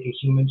to take a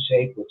human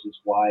shape, which is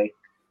why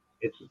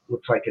it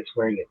looks like it's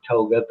wearing a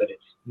toga, but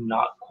it's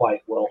not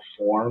quite well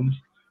formed.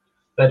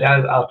 But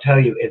I'll tell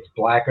you, it's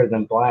blacker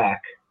than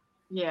black.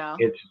 Yeah.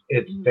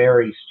 It's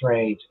very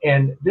strange.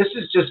 And this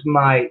is just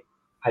my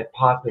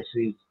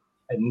hypothesis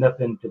and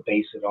nothing to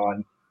base it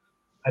on.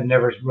 I've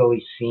never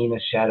really seen a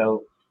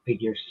shadow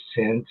figure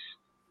since.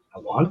 I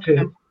want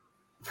to.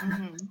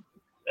 Mm-hmm.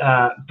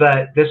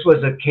 But this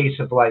was a case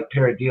of like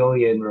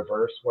pareidolia in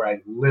reverse, where I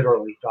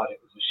literally thought it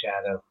was a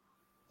shadow.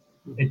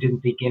 I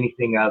didn't think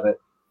anything of it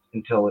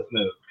until it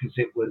moved, because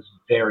it was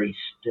very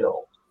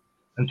still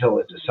until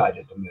it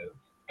decided to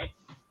move.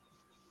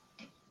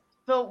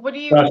 So what do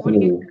you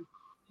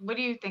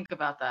think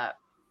about that?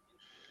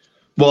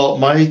 Well,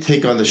 my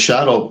take on the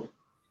shadow,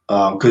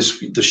 because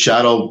the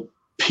shadow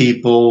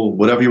people,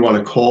 whatever you want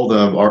to call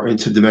them, are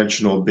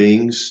interdimensional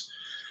beings.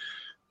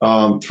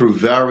 Through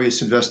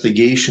various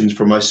investigations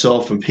for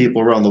myself and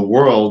people around the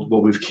world,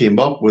 what we've came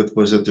up with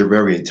was that they're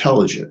very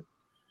intelligent.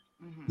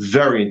 Mm-hmm.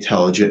 Very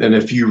intelligent. And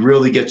if you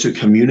really get to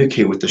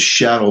communicate with the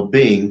shadow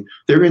being,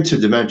 they're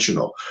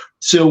interdimensional.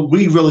 So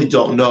we really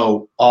don't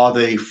know, are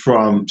they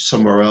from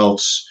somewhere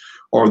else,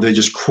 or are they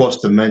just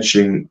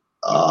cross-dimension?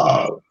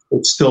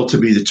 It's still to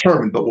be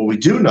determined. But what we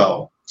do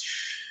know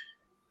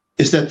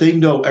is that they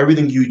know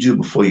everything you do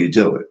before you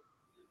do it.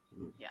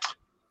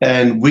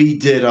 And we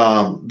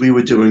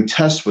were doing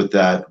tests with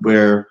that,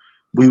 where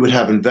we would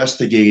have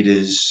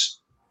investigators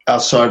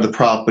outside the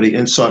property,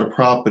 inside a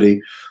property.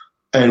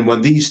 And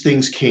when these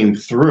things came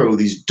through,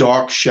 these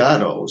dark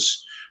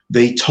shadows,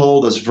 they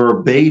told us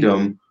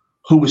verbatim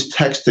who was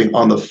texting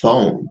on the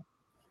phone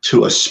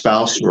to a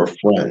spouse or a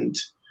friend.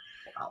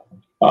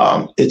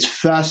 It's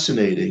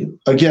fascinating.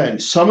 Again,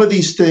 some of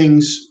these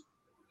things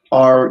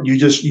are,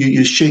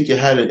 you shake your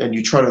head and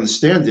you try to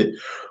understand it,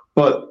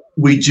 but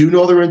we do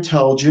know they're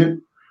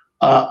intelligent.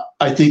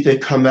 I think they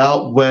come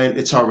out when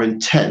it's our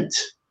intent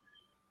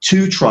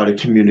to try to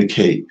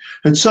communicate.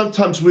 And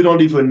sometimes we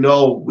don't even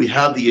know we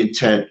have the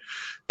intent.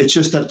 It's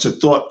just that it's a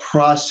thought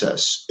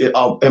process.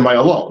 Am I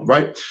alone,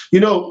 right?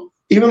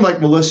 Even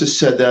like Melissa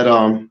said that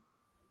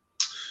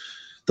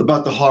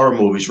about the horror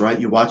movies,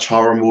 right? You watch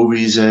horror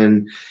movies,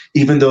 and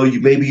even though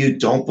maybe you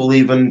don't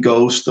believe in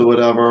ghosts or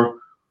whatever,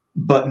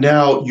 but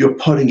now you're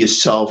putting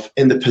yourself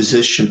in the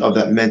position of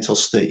that mental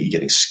state. You're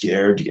getting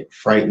scared, you get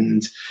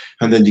frightened,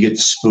 and then you get the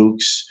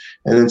spooks.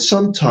 And then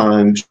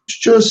sometimes,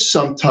 just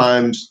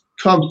sometimes,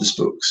 comes the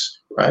spooks,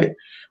 right?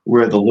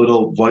 Where the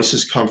little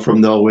voices come from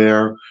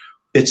nowhere.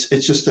 It's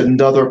just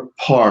another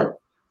part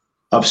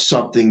of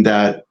something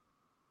that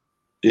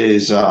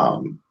is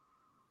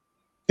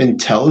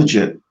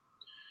intelligent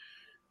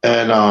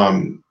and,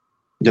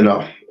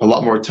 a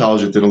lot more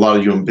intelligent than a lot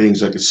of human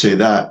beings, I could say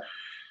that.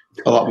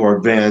 A lot more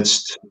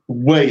advanced,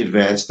 way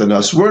advanced than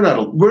us. We're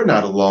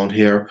not alone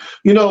here,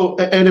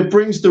 and it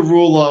brings the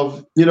rule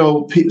of,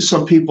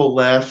 some people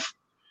laugh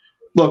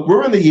look,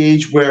 we're in the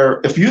age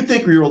where if you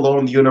think you're alone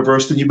in the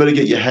universe, then you better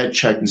get your head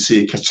checked and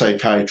see a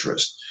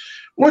psychiatrist.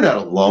 We're not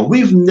alone.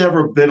 We've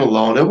never been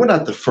alone, and we're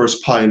not the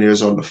first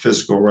pioneers on the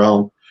physical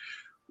realm.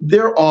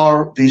 There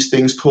are these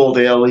things called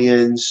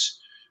aliens,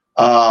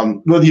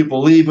 whether you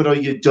believe it or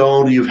you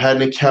don't, or you've had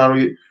an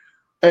encounter,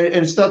 and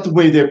it's not the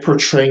way they're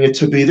portraying it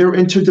to be. They're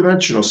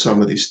interdimensional,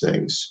 some of these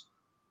things.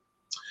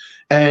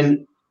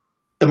 And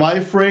am I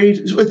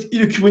afraid?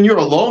 When you're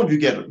alone, you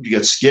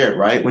get scared,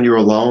 right? When you're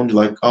alone, you're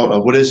like, oh,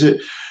 what is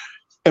it?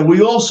 And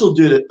we also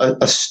did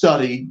a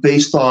study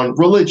based on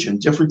religion,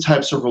 different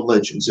types of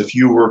religions. If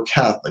you were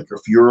Catholic or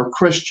if you're a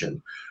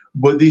Christian,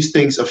 would these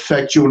things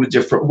affect you in a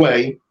different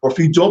way? Or if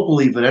you don't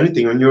believe in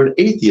anything and you're an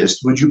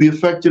atheist, would you be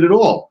affected at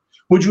all?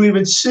 Would you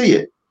even see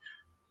it?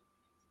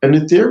 And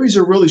the theories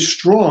are really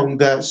strong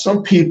that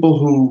some people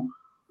who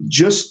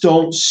just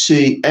don't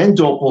see and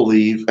don't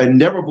believe and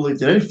never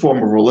believed in any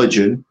form of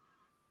religion,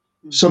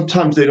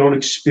 sometimes they don't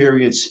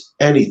experience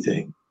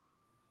anything.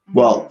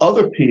 While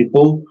other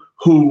people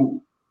who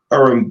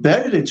are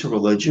embedded into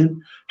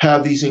religion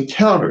have these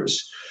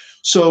encounters.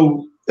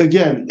 So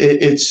again,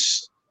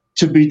 it's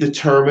to be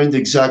determined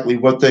exactly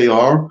what they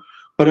are,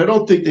 but I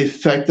don't think they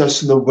affect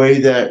us in the way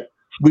that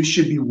we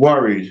should be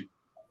worried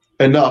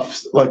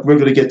enough, like we're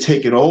going to get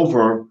taken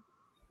over,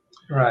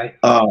 right?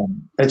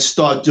 And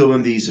start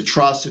doing these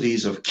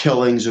atrocities of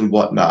killings and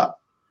whatnot.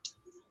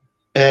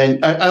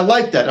 And I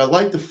like that. I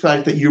like the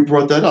fact that you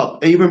brought that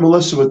up, even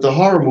Melissa, with the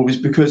horror movies,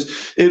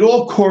 because it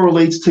all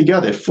correlates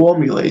together. It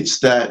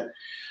formulates that,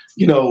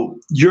 you know,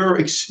 you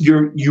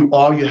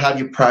have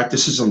your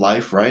practices in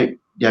life, right?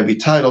 You have your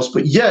titles,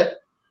 but yet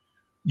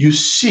you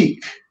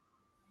seek,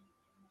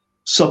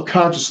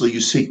 subconsciously,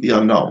 you seek the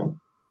unknown,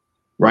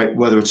 right?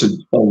 Whether it's a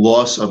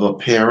loss of a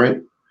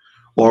parent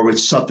or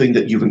it's something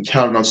that you've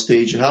encountered on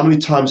stage. And how many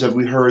times have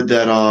we heard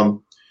that,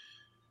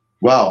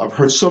 wow, I've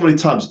heard so many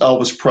times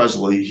Elvis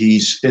Presley,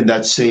 he's in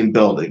that same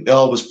building.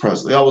 Elvis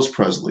Presley.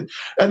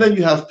 And then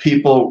you have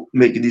people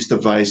making these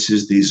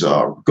devices, these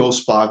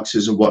ghost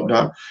boxes and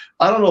whatnot.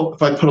 I don't know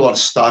if I put a lot of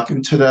stock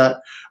into that.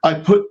 I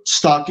put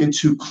stock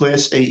into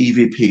Class A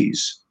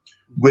EVPs,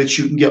 which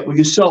you can get with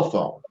your cell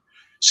phone.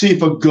 See,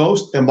 if a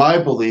ghost, in my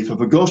belief,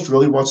 if a ghost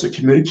really wants to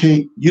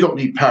communicate, you don't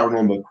need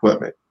paranormal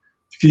equipment.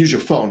 You can use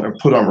your phone and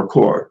put on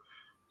record.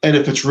 And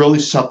if it's really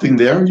something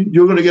there,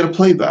 you're going to get a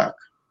playback.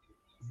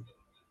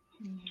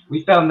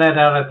 We found that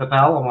out at the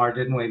Palomar,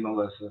 didn't we,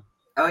 Melissa?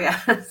 Oh,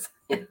 yes.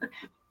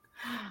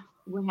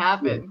 What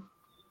happened?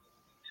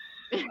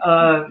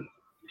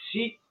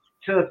 She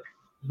took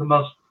the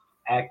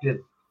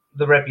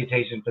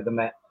reputation for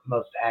the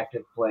most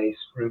active place,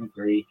 Room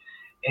 3,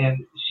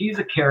 and she's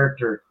a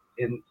character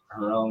in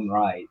her own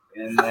right,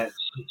 and that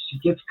she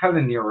gets kind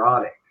of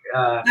neurotic.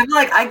 I'm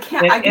like, I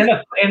can't.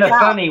 In a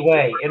funny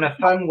way, in a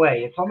fun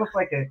way. It's almost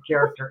like a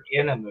character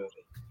in a movie,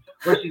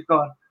 where she's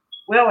going,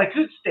 well, I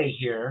could stay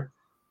here.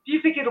 Do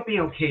you think it'll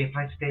be okay if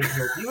I stay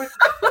here?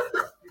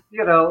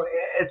 You know,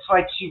 it's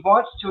like she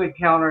wants to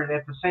encounter it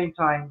at the same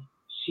time.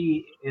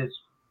 She is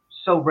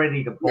so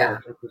ready to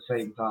bolt at the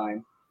same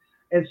time.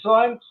 And so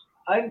I'm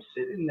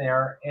sitting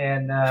there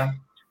and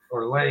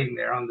or laying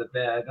there on the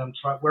bed.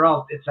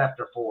 It's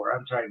after 4.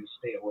 I'm trying to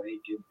stay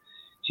awake, and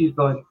she's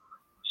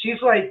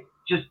like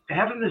just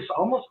having this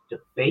almost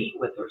debate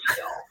with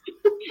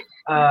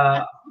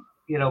herself.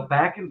 You know,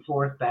 back and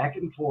forth.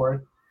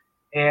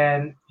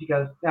 And she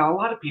goes, now a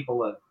lot of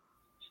people have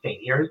stayed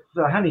here. It's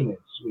the honeymoon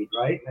suite,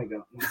 right? And I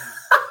go,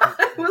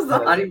 it was the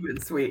honeymoon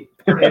suite.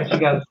 And she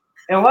goes,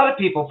 and a lot of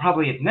people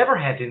probably have never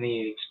had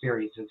any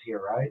experiences here,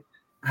 right?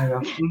 And I go,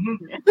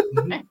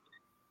 mm-hmm.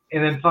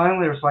 And then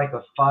finally there's like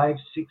a 5,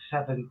 6,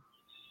 7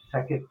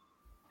 second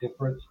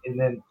difference. And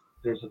then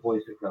there's a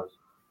voice that goes,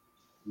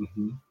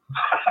 mm-hmm.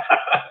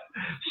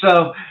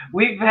 So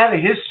we've had a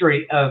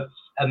history of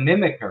a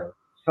mimicker,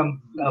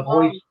 a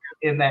voice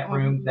in that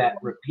room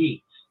that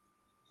repeats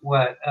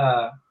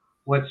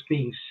what's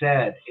being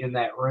said in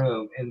that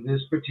room. In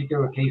this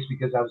particular case,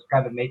 because I was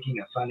kind of making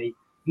a funny,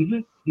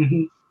 I'm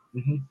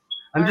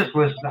just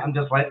listening. I'm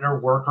just letting her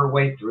work her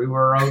way through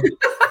her own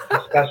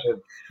discussion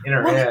in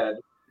her head.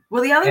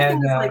 Well, the other thing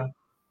is like,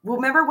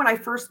 remember when I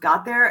first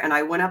got there and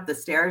I went up the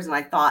stairs and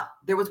I thought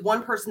there was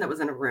one person that was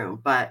in a room,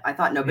 but I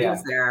thought nobody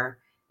was there.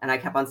 And I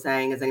kept on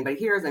saying, is anybody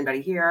here? Is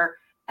anybody here?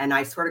 And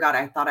I swear to God,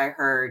 I thought I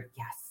heard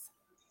yes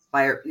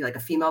by like a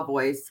female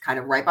voice kind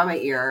of right by my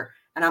ear.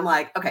 And I'm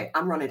like, okay,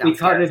 I'm running downstairs. We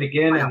caught it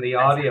again in the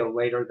audio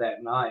later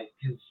that night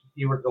because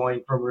you were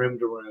going from room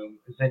to room.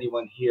 Is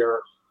anyone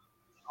here?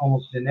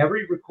 Almost in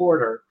every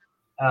recorder,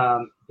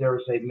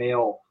 there's a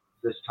male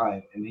this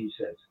time, and he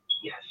says,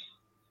 yes.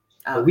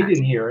 Okay. We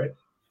didn't hear it,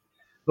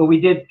 but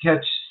we did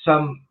catch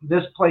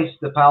this place,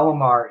 the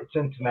Palomar, it's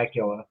in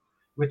Temecula,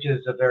 which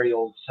is a very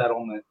old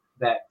settlement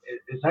that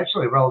is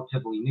actually a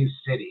relatively new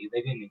city.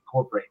 They didn't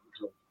incorporate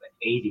until the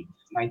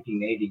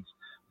 1980s,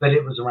 but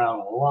it was around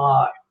a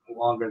lot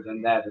longer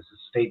than that as a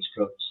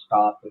stagecoach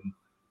stop and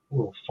a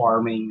little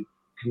farming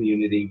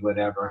community,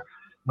 whatever,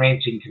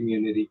 ranching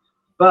community.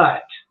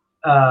 But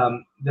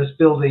this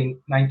building,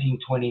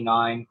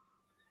 1929,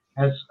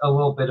 has a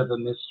little bit of a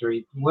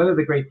mystery. One of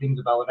the great things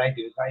about what I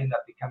do is I end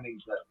up becoming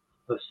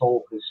the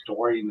sole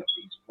historian of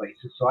these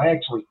places. So I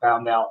actually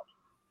found out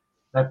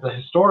that the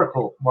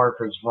historical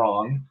marker's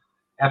wrong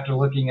after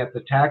looking at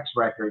the tax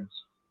records,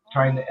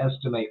 trying to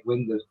estimate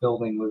when this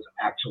building was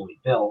actually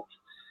built.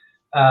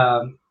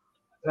 Um,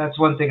 that's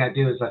one thing I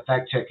do is I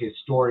fact check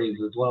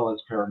historians as well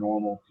as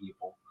paranormal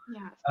people.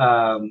 Yes.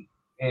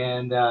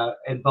 And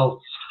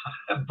both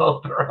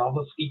both are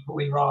almost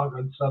equally wrong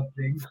on some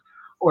things,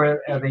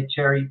 or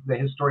the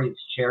historians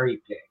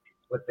cherry pick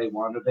what they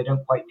want, or they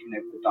don't quite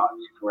connect the dots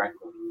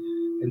correctly.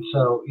 And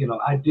so,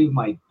 I do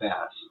my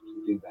best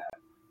to do that.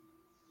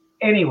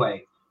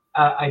 Anyway,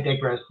 I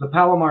digress. The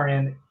Palomar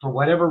Inn, for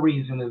whatever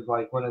reason, is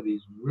like one of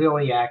these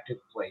really active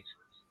places.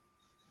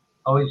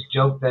 I always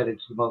joke that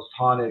it's the most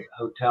haunted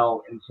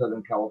hotel in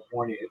Southern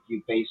California if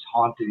you base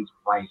hauntings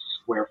by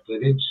square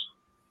footage.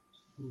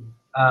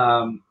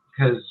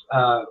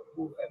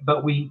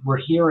 But we were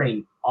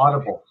hearing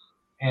audibles,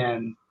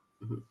 and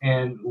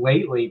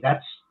lately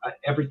that's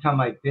every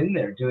time I've been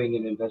there doing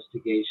an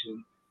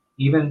investigation,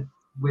 even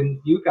when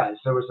you guys,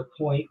 there was a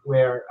point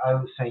where I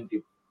was saying,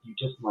 did you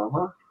just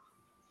murmur?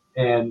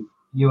 And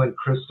you and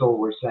Crystal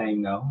were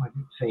saying, no, I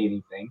didn't say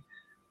anything.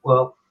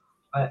 Well,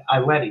 I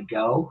let it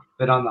go,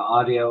 but on the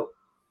audio,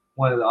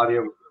 one of the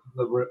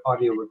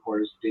audio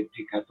recorders did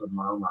pick up a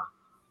murmur,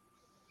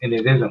 and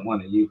it isn't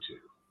one of you two.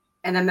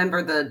 And I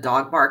remember the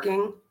dog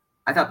barking.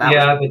 I thought that was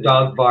the weird.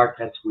 Dog bark.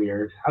 That's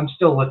weird. I'm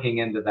still looking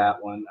into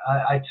that one.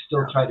 I'd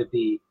still try to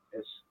be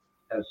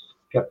as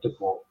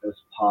skeptical as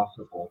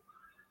possible.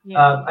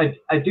 Yeah.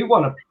 I do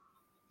want to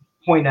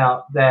point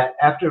out that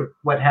after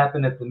what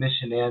happened at the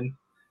Mission Inn,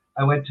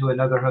 I went to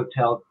another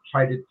hotel,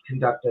 tried to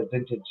conduct a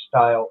vintage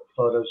style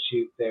photo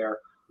shoot there.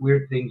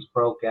 Weird things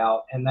broke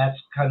out, and that's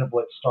kind of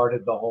what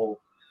started the whole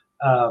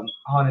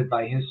haunted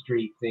by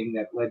history thing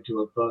that led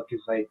to a book.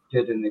 Is I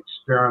did an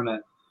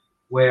experiment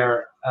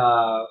where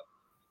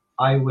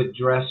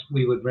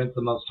we would rent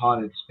the most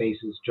haunted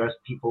spaces, dress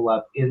people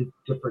up in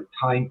different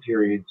time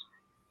periods,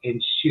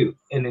 and shoot.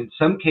 And in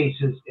some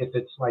cases, if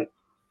it's like,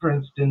 for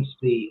instance,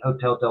 the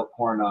Hotel del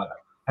Coronado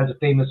has a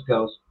famous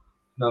ghost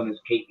known as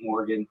Kate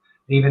Morgan.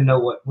 They even know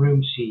what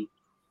room she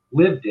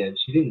lived in.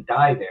 She didn't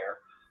die there,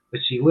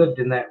 but she lived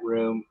in that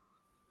room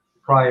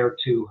prior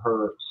to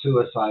her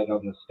suicide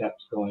on the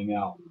steps going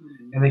out.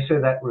 And they say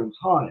that room's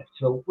haunted.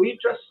 So we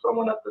dressed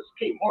someone up as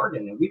Kate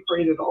Morgan, and we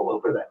paraded all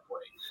over that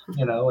place,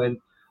 and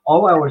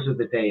all hours of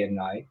the day and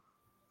night,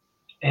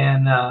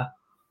 and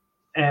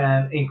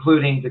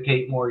including the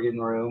Kate Morgan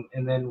room.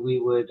 And then we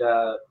would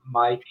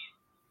mic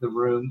the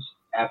rooms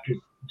after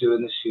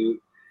doing the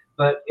shoot.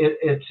 But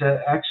it's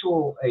a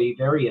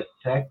very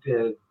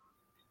effective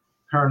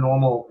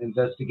paranormal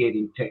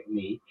investigating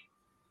technique.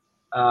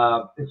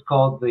 It's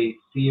called the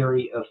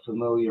theory of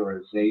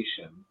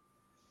familiarization.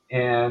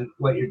 And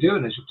what you're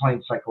doing is you're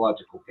playing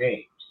psychological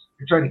games.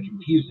 You're trying to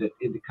confuse it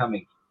into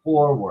coming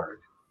forward,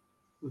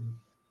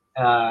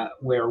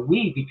 where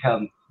we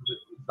become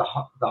the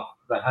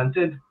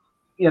hunted.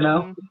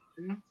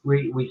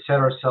 We set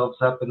ourselves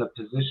up in a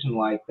position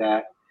like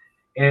that.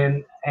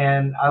 And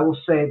I will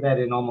say that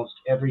in almost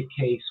every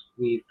case,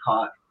 we've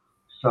caught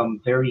some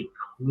very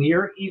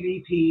clear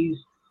EVPs,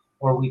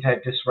 or we've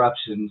had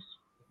disruptions,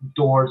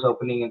 doors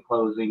opening and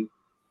closing,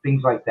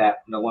 things like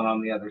that, no one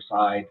on the other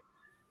side.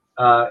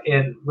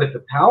 And with the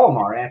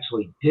Palomar, I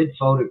actually did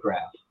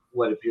photograph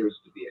what appears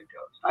to be a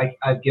ghost.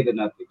 I've given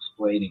up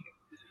explaining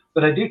it.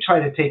 But I do try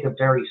to take a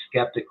very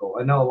skeptical.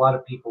 I know a lot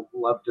of people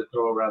love to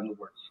throw around the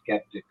word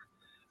skeptic,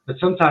 but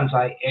sometimes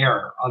I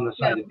err on the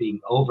side of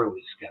being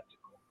overly skeptical.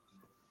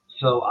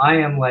 So I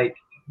am like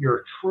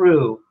your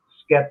true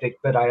skeptic,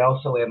 but I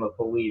also am a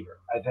believer.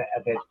 I've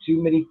had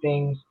too many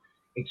things,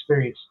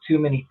 experienced too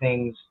many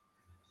things.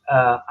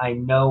 I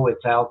know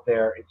it's out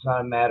there. It's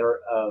not a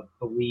matter of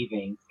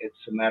believing. It's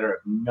a matter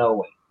of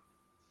knowing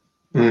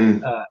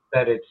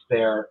that it's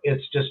there.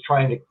 It's just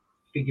trying to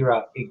figure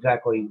out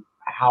exactly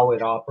how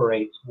it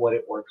operates, what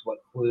it works, what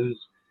clues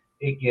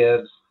it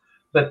gives.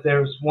 But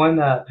there's one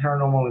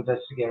paranormal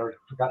investigator, I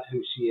forgot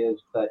who she is,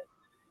 but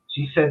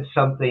she said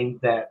something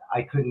that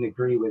I couldn't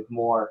agree with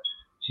more.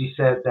 She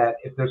said that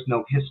if there's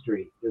no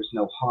history, there's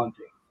no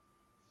haunting.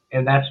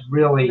 And that's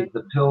really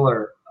the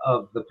pillar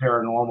of the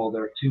paranormal.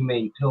 There are two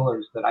main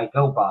pillars that I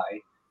go by.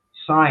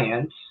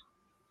 Science,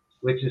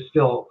 which is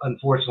still,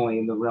 unfortunately,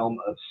 in the realm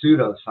of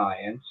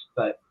pseudoscience,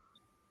 but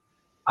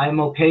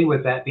I'm okay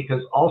with that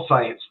because all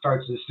science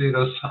starts as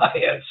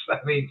pseudoscience.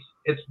 I mean,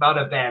 it's not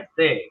a bad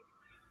thing.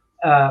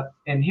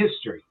 And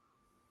history,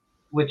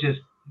 which is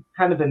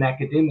kind of an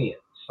academia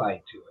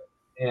side to it.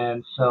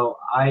 And so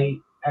I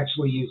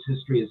actually use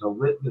history as a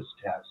litmus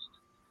test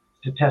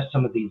to test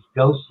some of these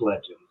ghost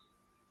legends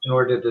in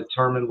order to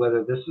determine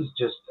whether this is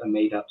just a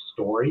made-up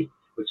story,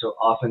 which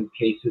often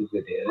cases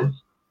it is,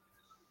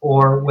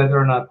 or whether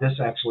or not this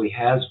actually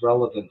has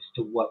relevance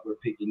to what we're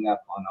picking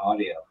up on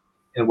audio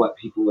and what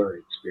people are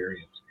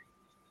experiencing.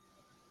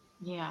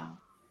 Yeah.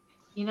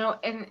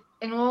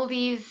 In all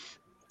these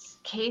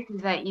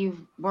cases that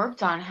you've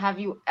worked on, have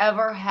you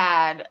ever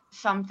had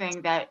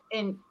something that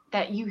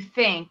that you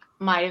think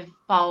might have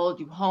followed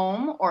you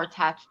home or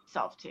attached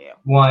itself to you?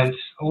 Once,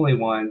 only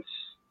once.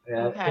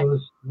 Okay.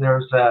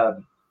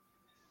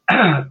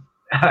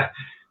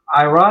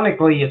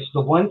 Ironically, it's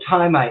the one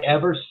time I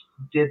ever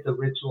did the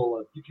ritual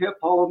of, you can't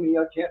follow me,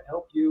 I can't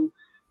help you,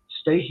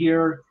 stay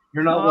here,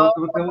 you're not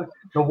welcome.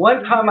 The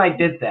one time I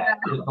did that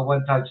is the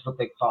one time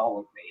something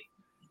followed me.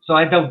 So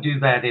I don't do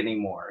that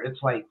anymore.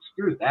 It's like,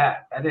 screw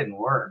that. That didn't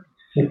work.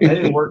 That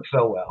didn't work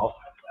so well.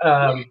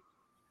 But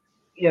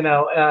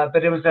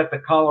it was at the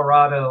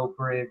Colorado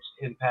Bridge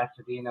in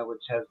Pasadena,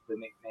 which has the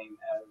nickname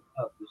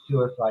of the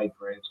Suicide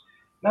Bridge.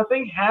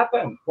 Nothing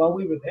happened while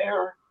we were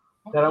there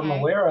that I'm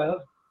aware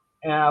of.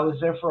 And I was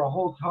there for a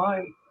whole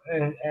time,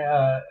 and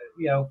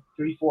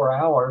 3-4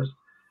 hours.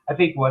 I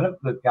think one of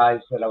the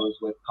guys that I was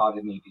with caught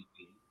an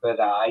EVP, but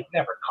I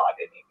never caught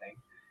anything.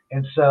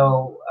 And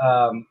so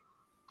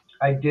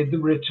I did the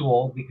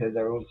ritual because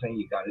everyone's saying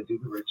you got to do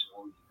the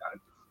ritual. You got to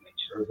make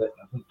sure that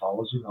nothing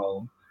follows you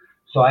home.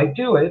 So I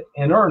do it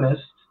in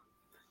earnest.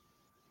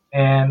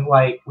 And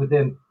like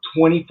within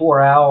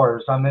 24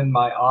 hours, I'm in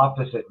my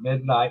office at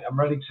midnight. I'm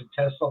running some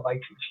tests on my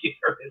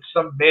computer, and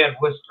some man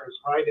whispers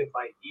right in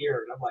my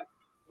ear. And I'm like,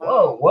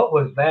 whoa, what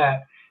was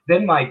that?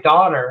 Then my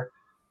daughter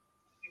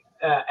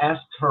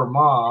asked her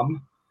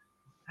mom,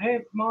 hey,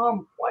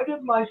 Mom, why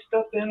did my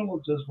stuffed animal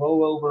just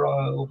roll over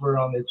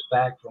on its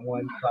back from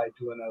one side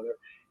to another?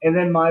 And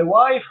then my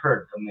wife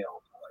heard the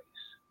male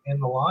voice in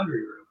the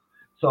laundry room.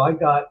 So I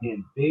got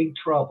in big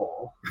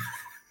trouble.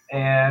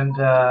 And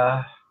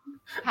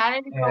how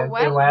did it go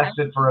away? It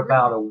lasted for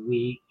about a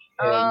week,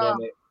 and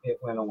then it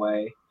went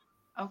away.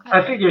 Okay.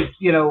 I figured,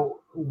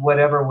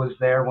 whatever was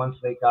there once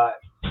they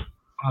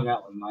hung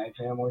out with my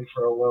family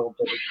for a little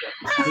bit.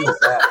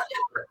 That.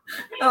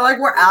 Oh, like,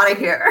 we're out of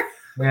here.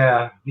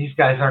 Yeah, these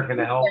guys aren't going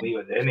to help me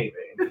with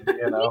anything. They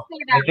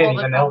can't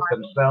even help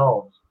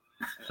themselves.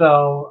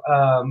 So,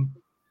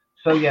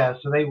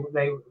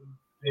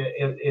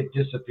 it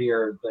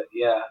disappeared. But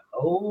yeah,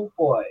 oh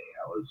boy,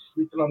 I was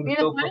sleeping on the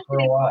sofa for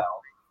a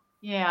while.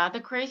 Yeah, the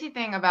crazy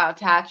thing about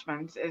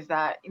attachments is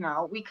that,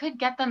 we could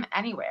get them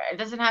anywhere. It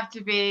doesn't have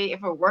to be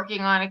if we're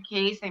working on a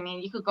case. I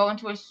mean, you could go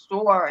into a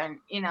store and,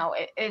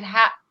 it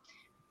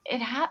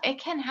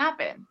can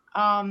happen.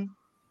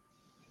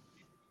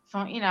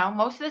 So,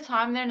 most of the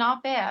time they're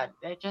not bad.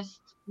 They're just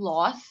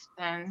lost.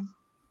 And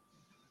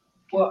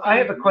well, I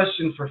have a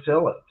question for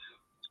Philip.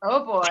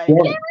 Oh boy.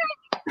 Sure.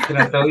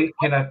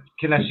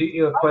 Can I shoot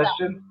you a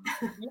question?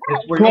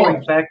 We're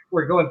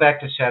going back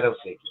to shadow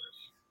figures.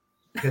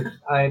 Because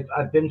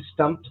I've been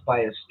stumped by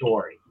a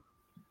story.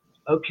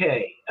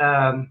 Okay,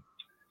 I'm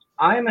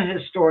a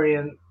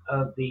historian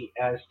of the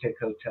Aztec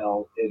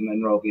Hotel in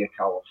Monrovia,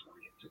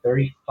 California. It's a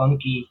very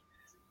funky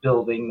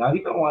building. Not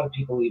even a lot of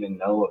people even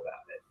know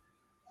about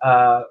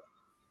it.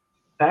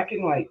 Back in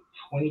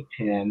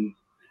 2010,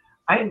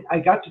 I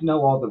got to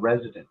know all the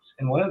residents,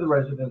 and one of the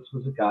residents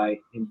was a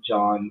guy named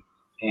John,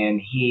 and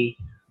he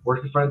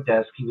worked the front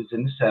desk. He was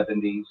in the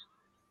 70s,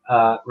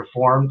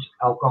 reformed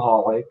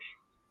alcoholic.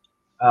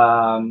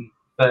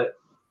 But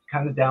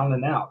kind of down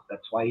and out.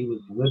 That's why he was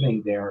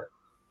living there.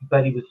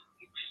 But he was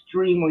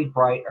extremely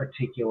bright,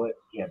 articulate.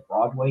 He had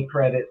Broadway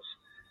credits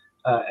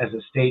as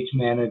a stage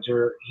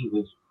manager. He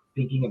was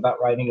thinking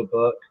about writing a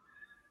book.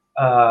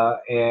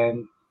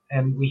 And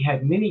we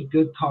had many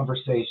good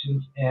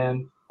conversations.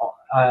 And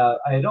I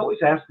had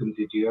always asked him,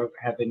 did you ever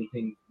have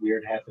anything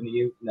weird happen to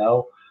you?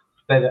 No.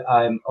 But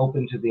I'm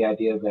open to the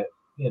idea that,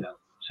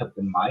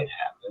 something might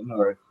happen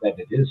or that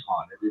it is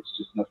haunted. It's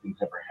just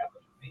nothing's ever happened.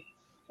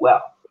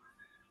 Well,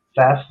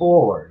 fast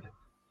forward,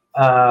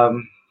 it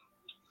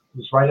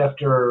was right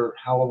after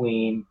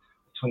Halloween,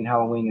 between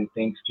Halloween and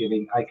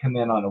Thanksgiving. I come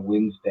in on a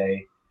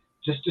Wednesday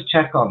just to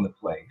check on the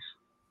place.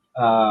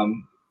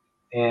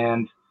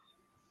 And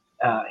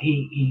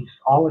he's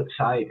all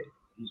excited.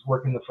 He's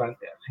working the front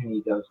desk, and he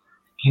goes,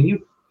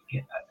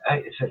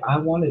 I said, I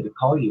wanted to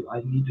call you.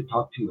 I need to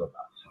talk to you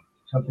about something.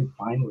 Something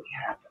finally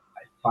happened.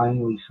 I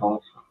finally saw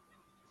something.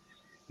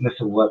 And I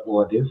said,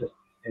 what is it?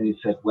 And he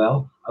said,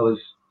 well, I was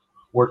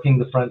working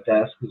the front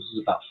desk. This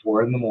was about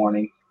 4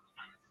 a.m,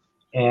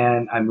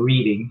 and I'm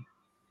reading,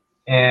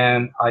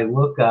 and I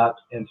look up,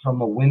 and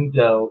from a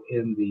window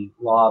in the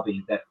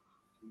lobby that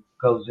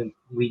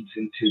leads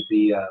into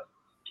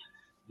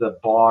the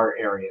bar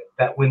area,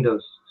 that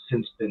window's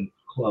since been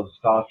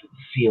closed off and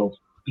sealed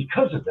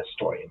because of the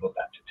story I'm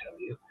about to tell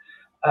you.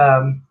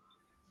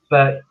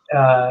 But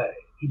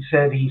he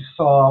said he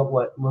saw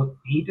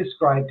he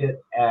described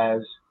it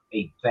as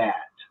a bat,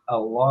 a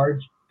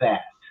large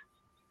bat,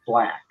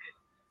 black,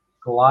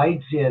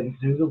 glides in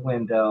through the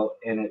window,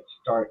 and it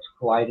starts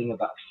gliding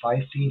about 5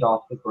 feet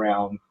off the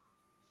ground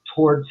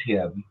towards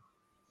him.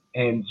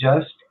 And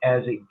just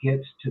as it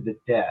gets to the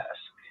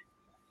desk,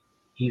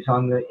 he's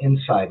on the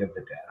inside of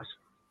the desk.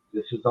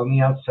 This is on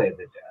the outside of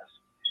the desk.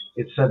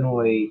 It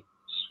suddenly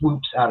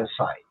swoops out of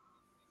sight,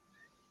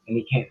 and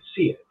he can't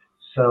see it.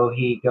 So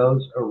he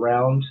goes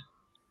around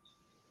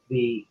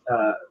the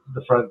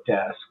front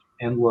desk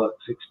and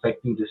looks,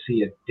 expecting to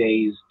see a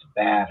dazed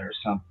bat or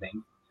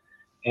something.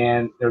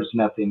 And there's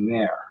nothing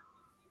there.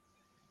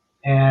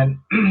 And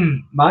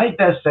my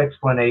best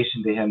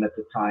explanation to him at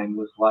the time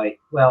was like,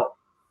 well,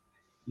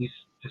 you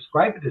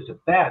describe it as a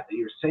bat, but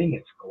you're saying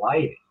it's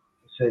gliding.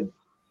 I said,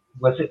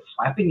 was it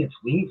flapping its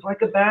wings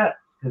like a bat?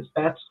 Because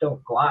bats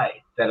don't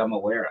glide that I'm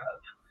aware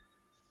of.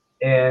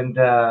 And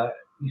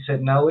he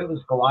said, no, it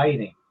was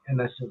gliding.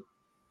 And I said,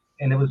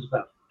 and it was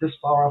about this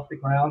far off the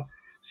ground.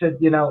 I said,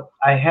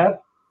 I have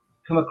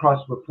come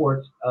across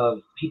reports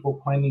of people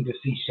claiming to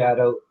see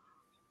shadow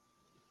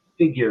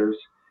figures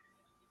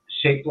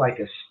shaped like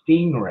a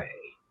stingray.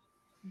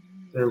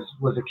 There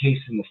was a case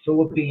in the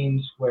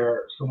Philippines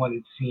where someone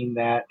had seen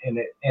that,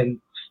 and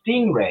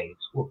stingrays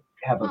will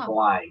have a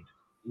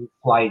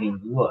gliding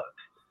look.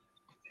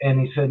 And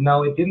he said,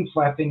 no, it didn't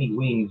flap any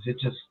wings, it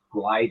just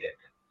glided.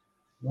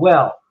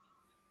 Well,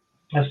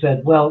 I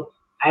said, well,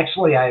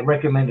 actually, I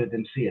recommended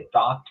him see a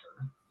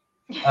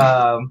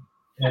doctor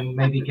and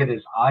maybe get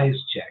his eyes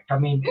checked. I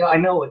mean, I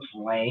know it's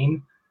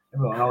lame.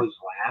 Everyone always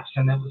laughs,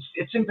 and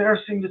it's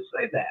embarrassing to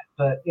say that.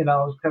 But, I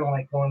was kind of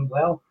like going,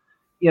 well,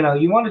 you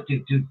want to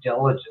do due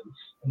diligence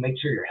and make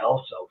sure your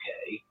health's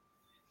okay.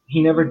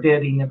 He never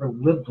did. He never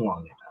lived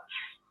long enough.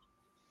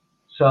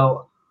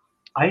 So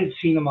I had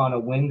seen him on a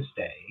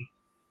Wednesday.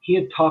 He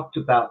had talked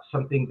about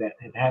something that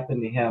had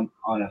happened to him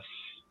on a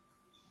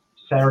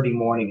Saturday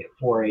morning at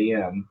 4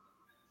 a.m.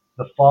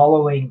 The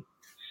following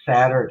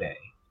Saturday,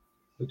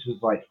 which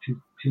was like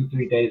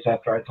 3 days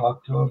after I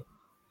talked to him,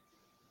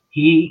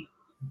 he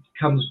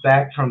comes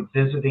back from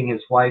visiting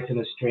his wife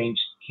and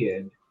estranged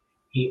kid.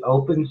 He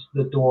opens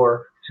the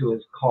door to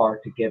his car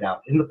to get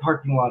out in the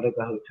parking lot of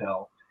the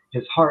hotel.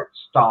 His heart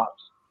stops.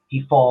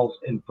 He falls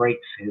and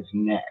breaks his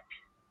neck.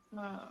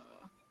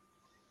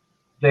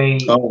 They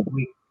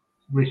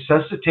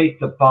resuscitate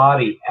the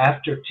body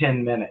after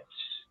 10 minutes.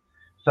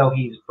 So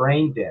he's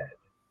brain dead,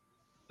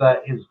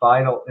 but his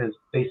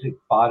basic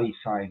body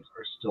signs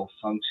are still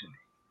functioning.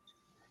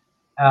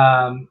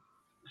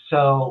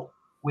 So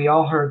we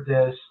all heard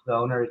this. The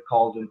owner had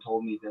called and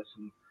told me this,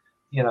 and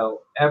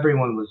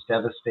everyone was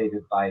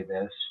devastated by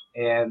this,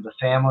 and the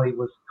family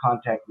was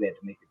contacted. They had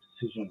to make a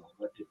decision on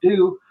what to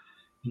do.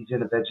 He's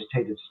in a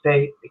vegetative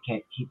state. They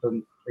can't keep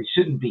him. They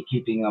shouldn't be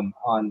keeping him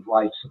on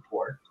life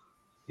support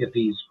if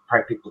he's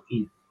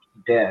practically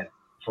dead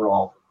for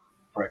all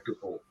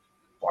practical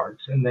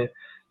parts. And then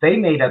they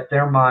made up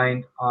their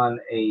mind on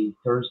a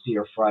Thursday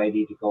or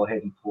Friday to go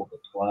ahead and pull the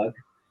plug.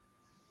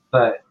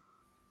 But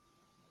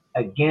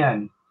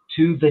again,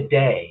 to the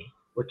day,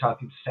 we're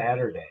talking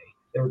Saturday,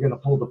 they were going to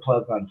pull the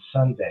plug on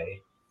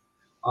Sunday,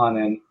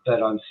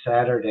 but on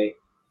Saturday,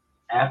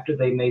 after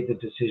they made the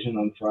decision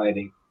on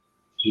Friday,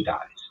 he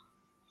dies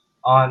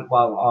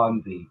while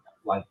on the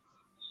life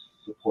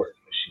support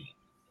machine.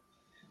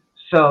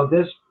 So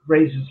this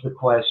raises the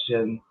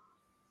question,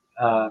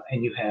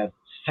 and you have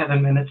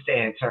 7 minutes to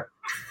answer.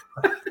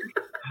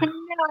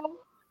 No.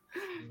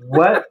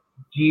 What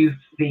do you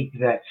think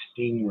that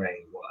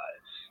stingray was?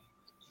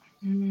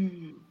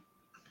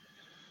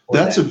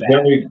 That's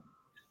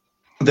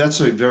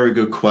a very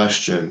good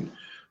question.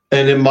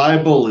 And in my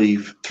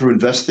belief, through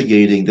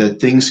investigating, that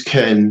things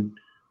can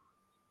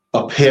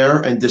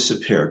appear and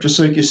disappear, just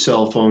like your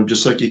cell phone,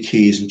 just like your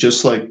keys, and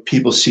just like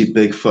people see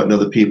Bigfoot and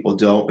other people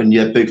don't, and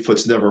yet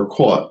Bigfoot's never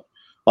caught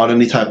on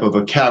any type of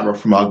a camera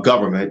from our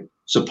government,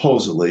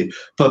 supposedly,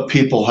 but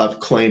people have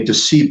claimed to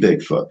see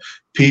Bigfoot.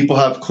 People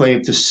have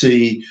claimed to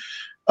see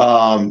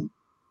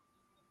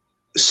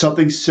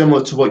something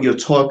similar to what you're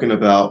talking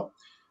about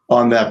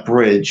on that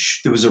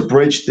bridge. There was a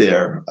bridge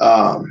there.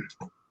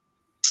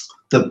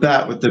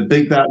 The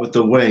big bat with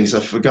the wings,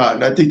 I've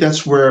forgotten. I think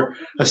that's where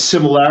a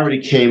similarity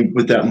came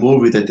with that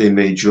movie that they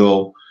made,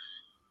 Joel.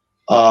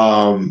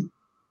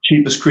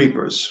 Cheapest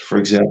Creepers, for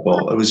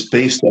example. It was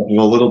based off of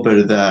a little bit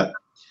of that.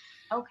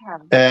 Okay.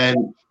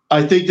 And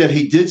I think that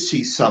he did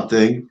see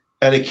something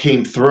and it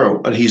came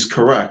through, and he's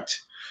correct.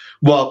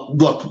 Well,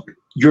 look,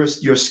 you're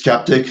a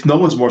skeptic. No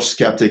one's more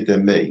skeptic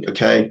than me,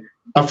 okay?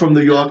 I'm from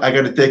New York. I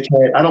got a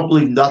decade. I don't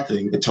believe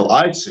nothing until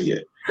I see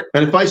it.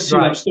 And if I see it,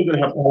 I'm still going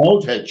to have my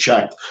own head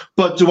checked.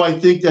 But do I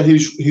think that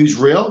he's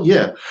real?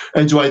 Yeah.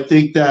 And do I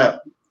think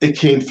that it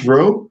came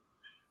through?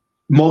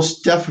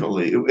 Most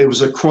definitely. It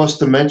was a cross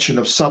dimension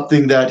of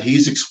something that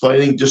he's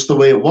explaining just the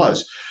way it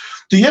was.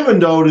 Do you ever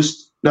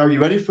notice, now are you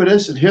ready for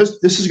this? And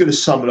this is going to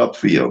sum it up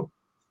for you.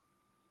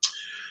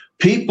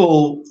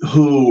 People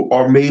who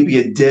are maybe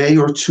a day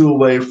or two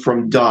away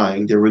from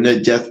dying, they're in their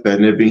deathbed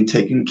and they're being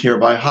taken care of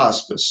by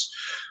hospice,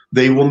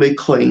 they will make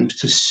claims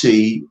to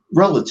see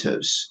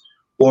relatives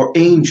or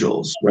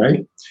angels,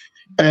 right?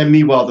 And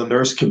meanwhile, the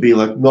nurse can be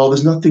like, well,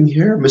 there's nothing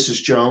here,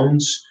 Mrs.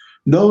 Jones.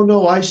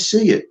 No, I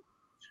see it.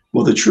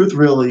 Well, the truth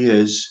really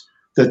is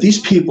that these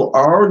people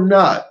are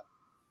not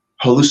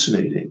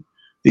hallucinating.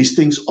 These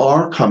things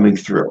are coming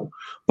through.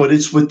 But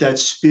it's with that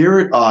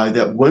spirit eye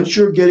that once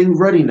you're getting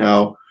ready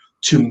now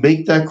to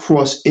make that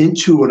cross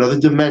into another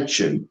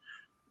dimension,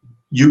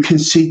 you can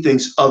see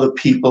things other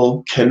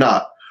people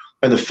cannot.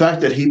 And the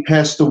fact that he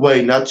passed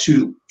away not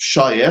too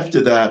shy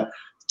after that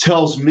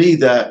tells me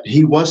that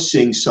he was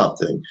seeing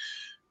something.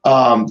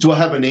 Do I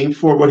have a name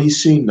for what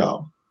he's seeing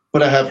now?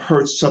 but I have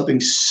heard something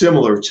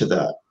similar to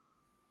that.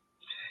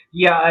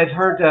 Yeah, I've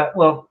heard that.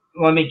 Well,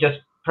 let me just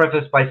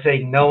preface by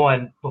saying no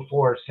one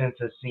before or since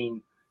has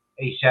seen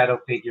a shadow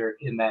figure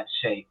in that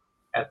shape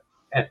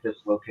at this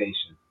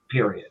location,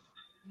 period.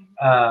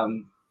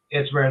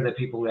 It's rare that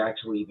people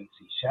actually even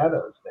see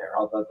shadows there,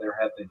 although there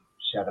have been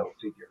shadow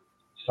figure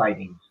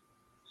sightings,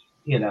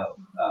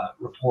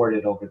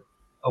 reported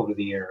over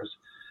the years.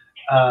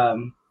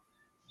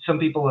 Some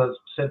people have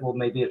said, well,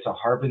 maybe it's a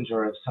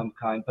harbinger of some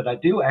kind, but I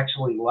do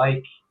actually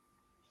like,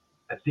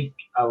 I think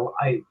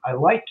I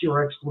like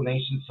your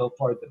explanation so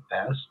far the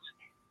best.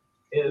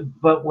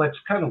 But what's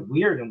kind of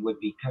weird and would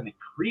be kind of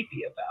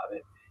creepy about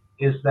it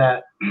is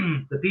that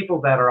the people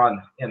that are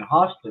in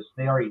hospice,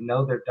 they already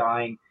know they're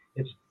dying.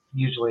 It's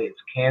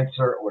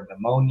cancer or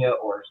pneumonia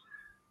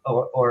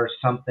or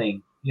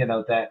something,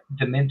 that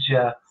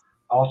dementia,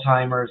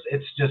 Alzheimer's.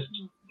 It's just,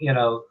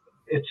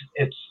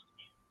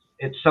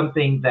 it's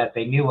something that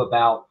they knew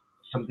about,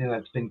 something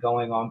that's been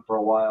going on for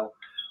a while.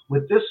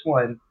 With this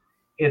one,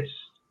 it's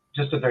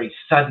just a very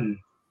sudden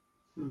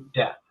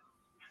death,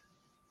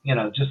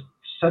 just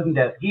sudden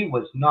death. He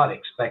was not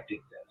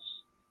expecting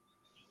this,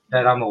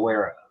 that I'm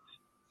aware of,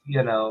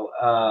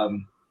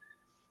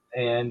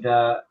 and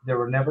there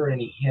were never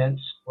any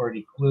hints or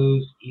any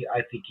clues.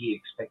 I think he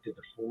expected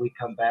to fully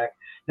come back.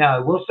 Now, I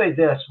will say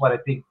this, what I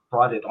think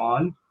brought it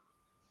on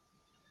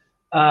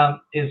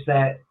is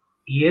that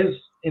he is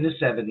in his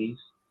 70s,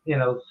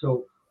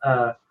 so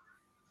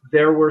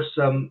there were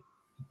some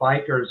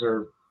bikers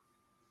or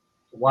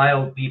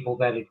wild people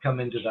that had come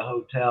into the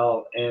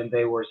hotel, and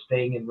they were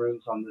staying in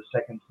rooms on the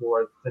second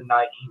floor the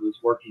night he was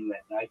working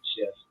that night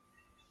shift.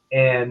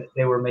 And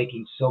they were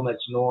making so much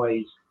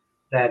noise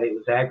that it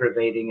was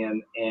aggravating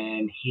him,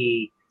 and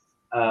he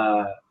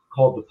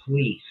called the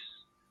police.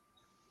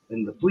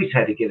 And the police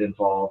had to get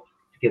involved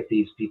to get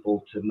these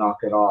people to knock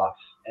it off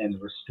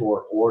and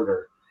restore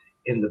order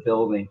in the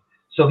building.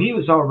 So he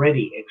was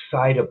already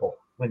excitable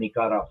when he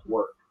got off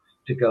work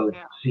to go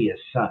see his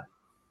son.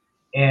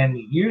 And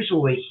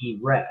usually he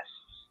rests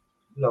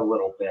a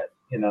little bit,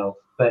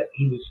 but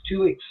he was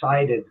too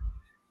excited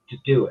to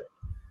do it.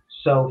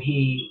 So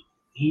he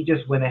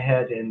just went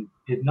ahead and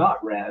did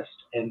not rest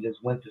and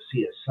just went to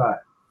see his son.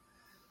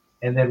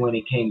 And then when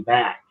he came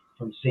back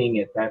from seeing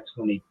it, that's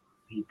when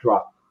he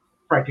dropped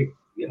practically,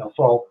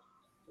 for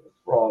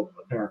all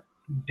apparent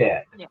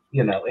dead,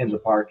 in the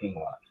parking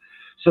lot.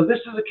 So this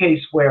is a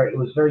case where it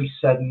was very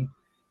sudden,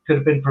 could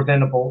have been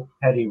preventable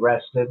had he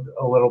rested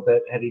a little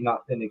bit, had he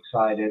not been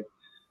excited.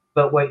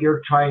 But what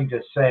you're trying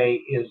to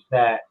say is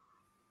that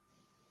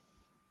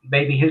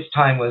maybe his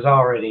time was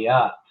already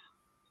up.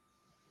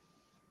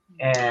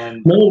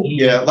 And nobody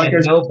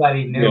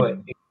knew it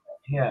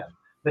except him.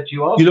 But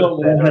you also said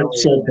earlier that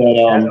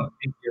shadow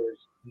figures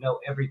know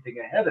everything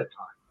ahead of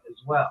time as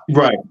well.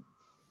 Right.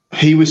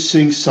 He was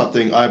seeing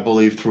something, I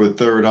believe, through a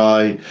third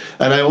eye.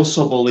 And I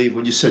also believe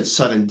when you said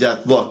sudden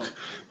death, look,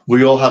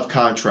 we all have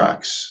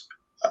contracts.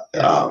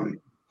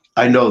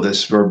 I know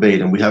this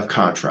verbatim. We have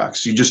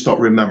contracts. You just don't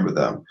remember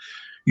them.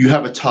 You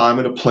have a time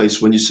and a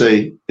place when you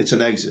say it's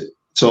an exit.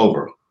 It's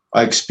over.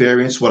 I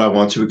experience what I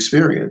want to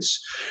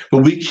experience.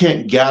 But we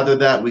can't gather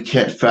that. We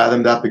can't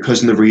fathom that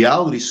because in the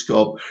reality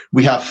scope,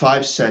 we have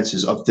 5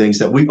 senses of things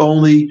that we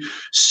only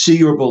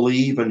see or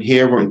believe and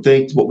hear and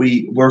think what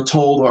we were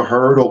told or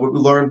heard or what we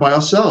learned by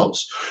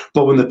ourselves.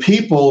 But when the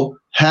people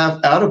have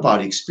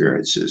out-of-body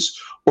experiences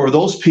or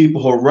those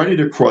people who are ready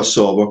to cross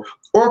over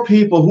or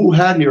people who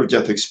had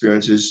near-death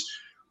experiences,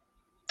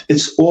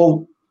 it's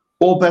all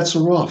bets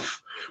are off.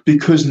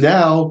 Because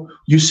now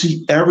you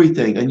see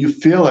everything and you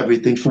feel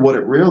everything for what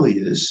it really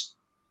is.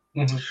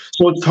 Mm-hmm.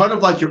 So it's kind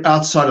of like you're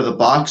outside of the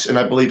box, and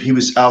I believe he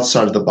was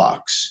outside of the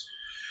box.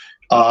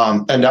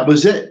 And that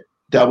was it.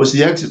 That was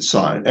the exit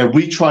sign. And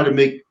we try to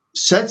make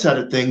sense out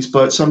of things,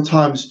 but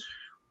sometimes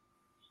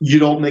you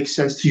don't make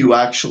sense till you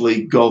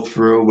actually go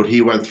through what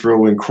he went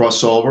through and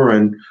cross over,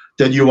 and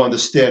then you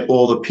understand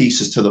all the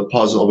pieces to the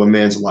puzzle of a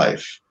man's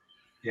life.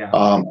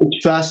 Yeah.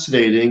 It's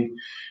fascinating.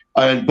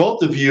 And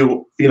both of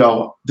you,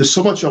 there's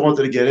so much I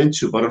wanted to get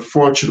into, but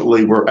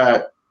unfortunately we're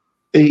at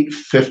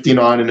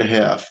 8:59 and a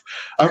half.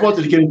 I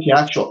wanted to get into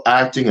actual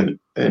acting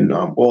and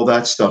all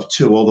that stuff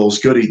too, all those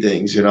goody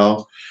things,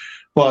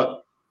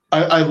 But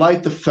I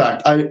love the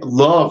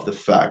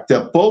fact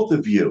that both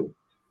of you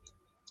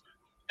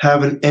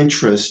have an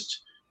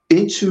interest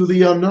into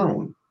the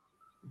unknown.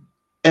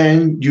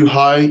 And you're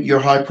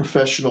high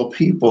professional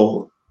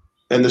people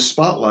in the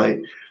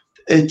spotlight.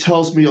 It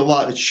tells me a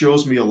lot. It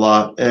shows me a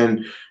lot.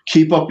 And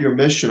keep up your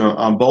mission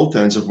on both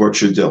ends of what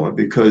you're doing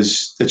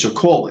because it's a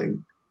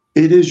calling.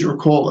 It is your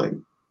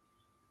calling.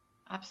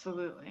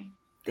 Absolutely.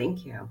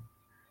 Thank you.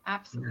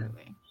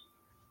 Absolutely.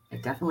 I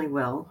definitely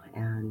will.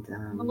 And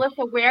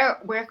Melissa, where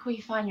can we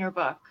find your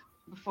book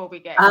before we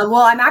get? Well,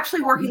 I'm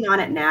actually working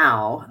on it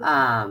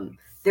now.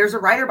 There's a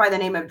writer by the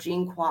name of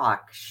Jean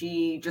Kwok.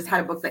 She just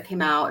had a book that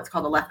came out. It's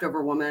called The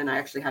Leftover Woman. I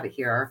actually have it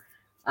here.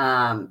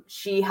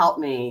 She helped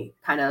me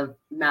kind of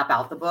map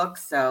out the book.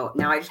 So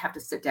now I just have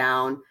to sit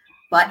down,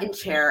 butt in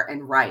chair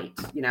and write.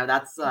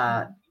 That's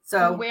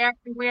So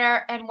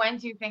where and when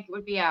do you think it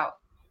would be out?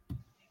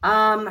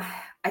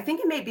 I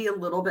think it may be a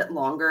little bit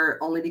longer,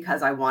 only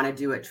because I want to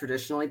do it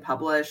traditionally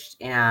published,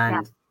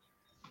 and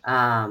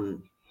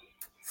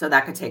so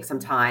that could take some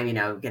time, you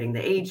know, getting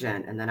the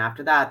agent, and then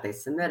after that they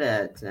submit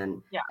it,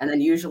 and then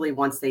usually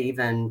once it's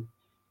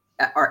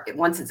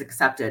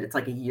accepted, it's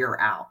like a year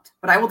out.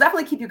 But I will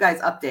definitely keep you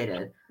guys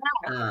updated.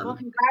 Well,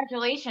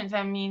 congratulations.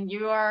 I mean,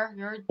 you're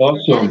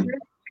Awesome.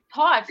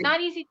 taught. It's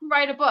not easy to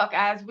write a book,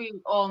 as we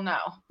all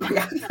know.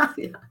 Yeah.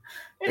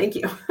 Thank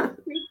you.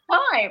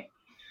 Time.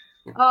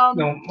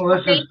 No,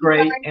 Melissa's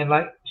great, and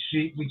like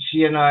she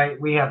and I,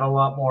 we have a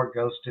lot more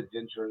ghost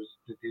adventures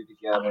to do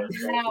together.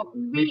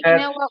 We've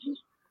had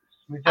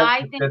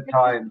some good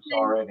times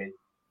already.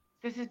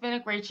 This has been a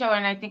great show,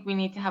 and I think we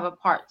need to have a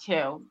part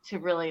 2 to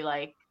really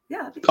like.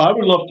 Yeah, I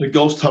would love to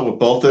ghost hunt with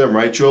both of them,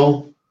 right,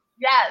 Joel?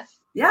 Yes.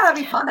 Yeah,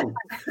 that'd be fun.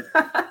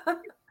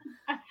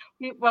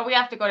 Well, we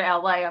have to go to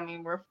LA. I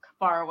mean, we're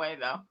far away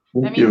though.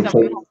 That means that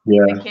we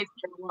have to keep the kids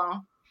here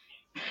alone.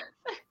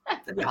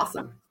 That'd be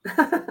awesome.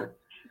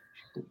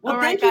 Well,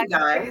 thank you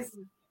guys.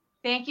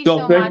 Thank you so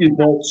much. Thank you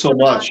both so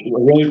much. I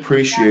really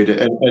appreciate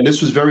it. And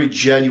this was very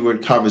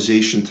genuine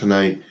conversation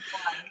tonight.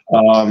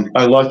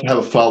 I'd like to have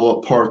a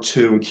follow-up part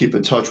 2 and keep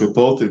in touch with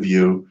both of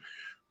you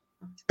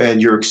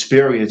and your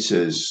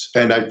experiences.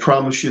 And I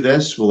promise you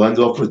this, we'll end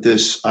off with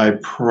this. I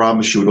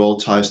promise you it all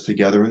ties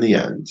together in the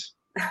end.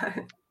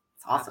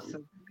 It's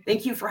awesome.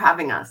 Thank you for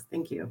having us.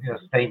 Thank you. Yes,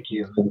 thank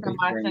you. Thank you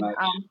so much.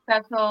 And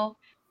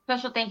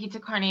special thank you to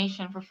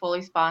Carnation for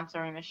fully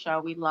sponsoring the show.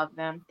 We love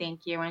them.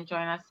 Thank you. And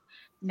join us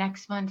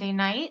next Monday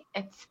night.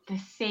 It's the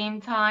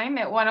same time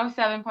at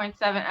 107.7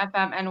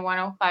 FM and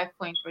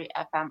 105.3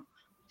 FM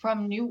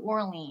from New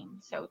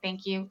Orleans. So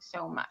thank you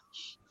so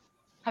much.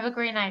 Have a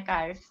great night,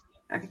 guys.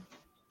 Okay.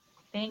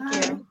 Thank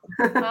you.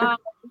 Bye.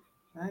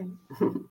 Bye. Bye.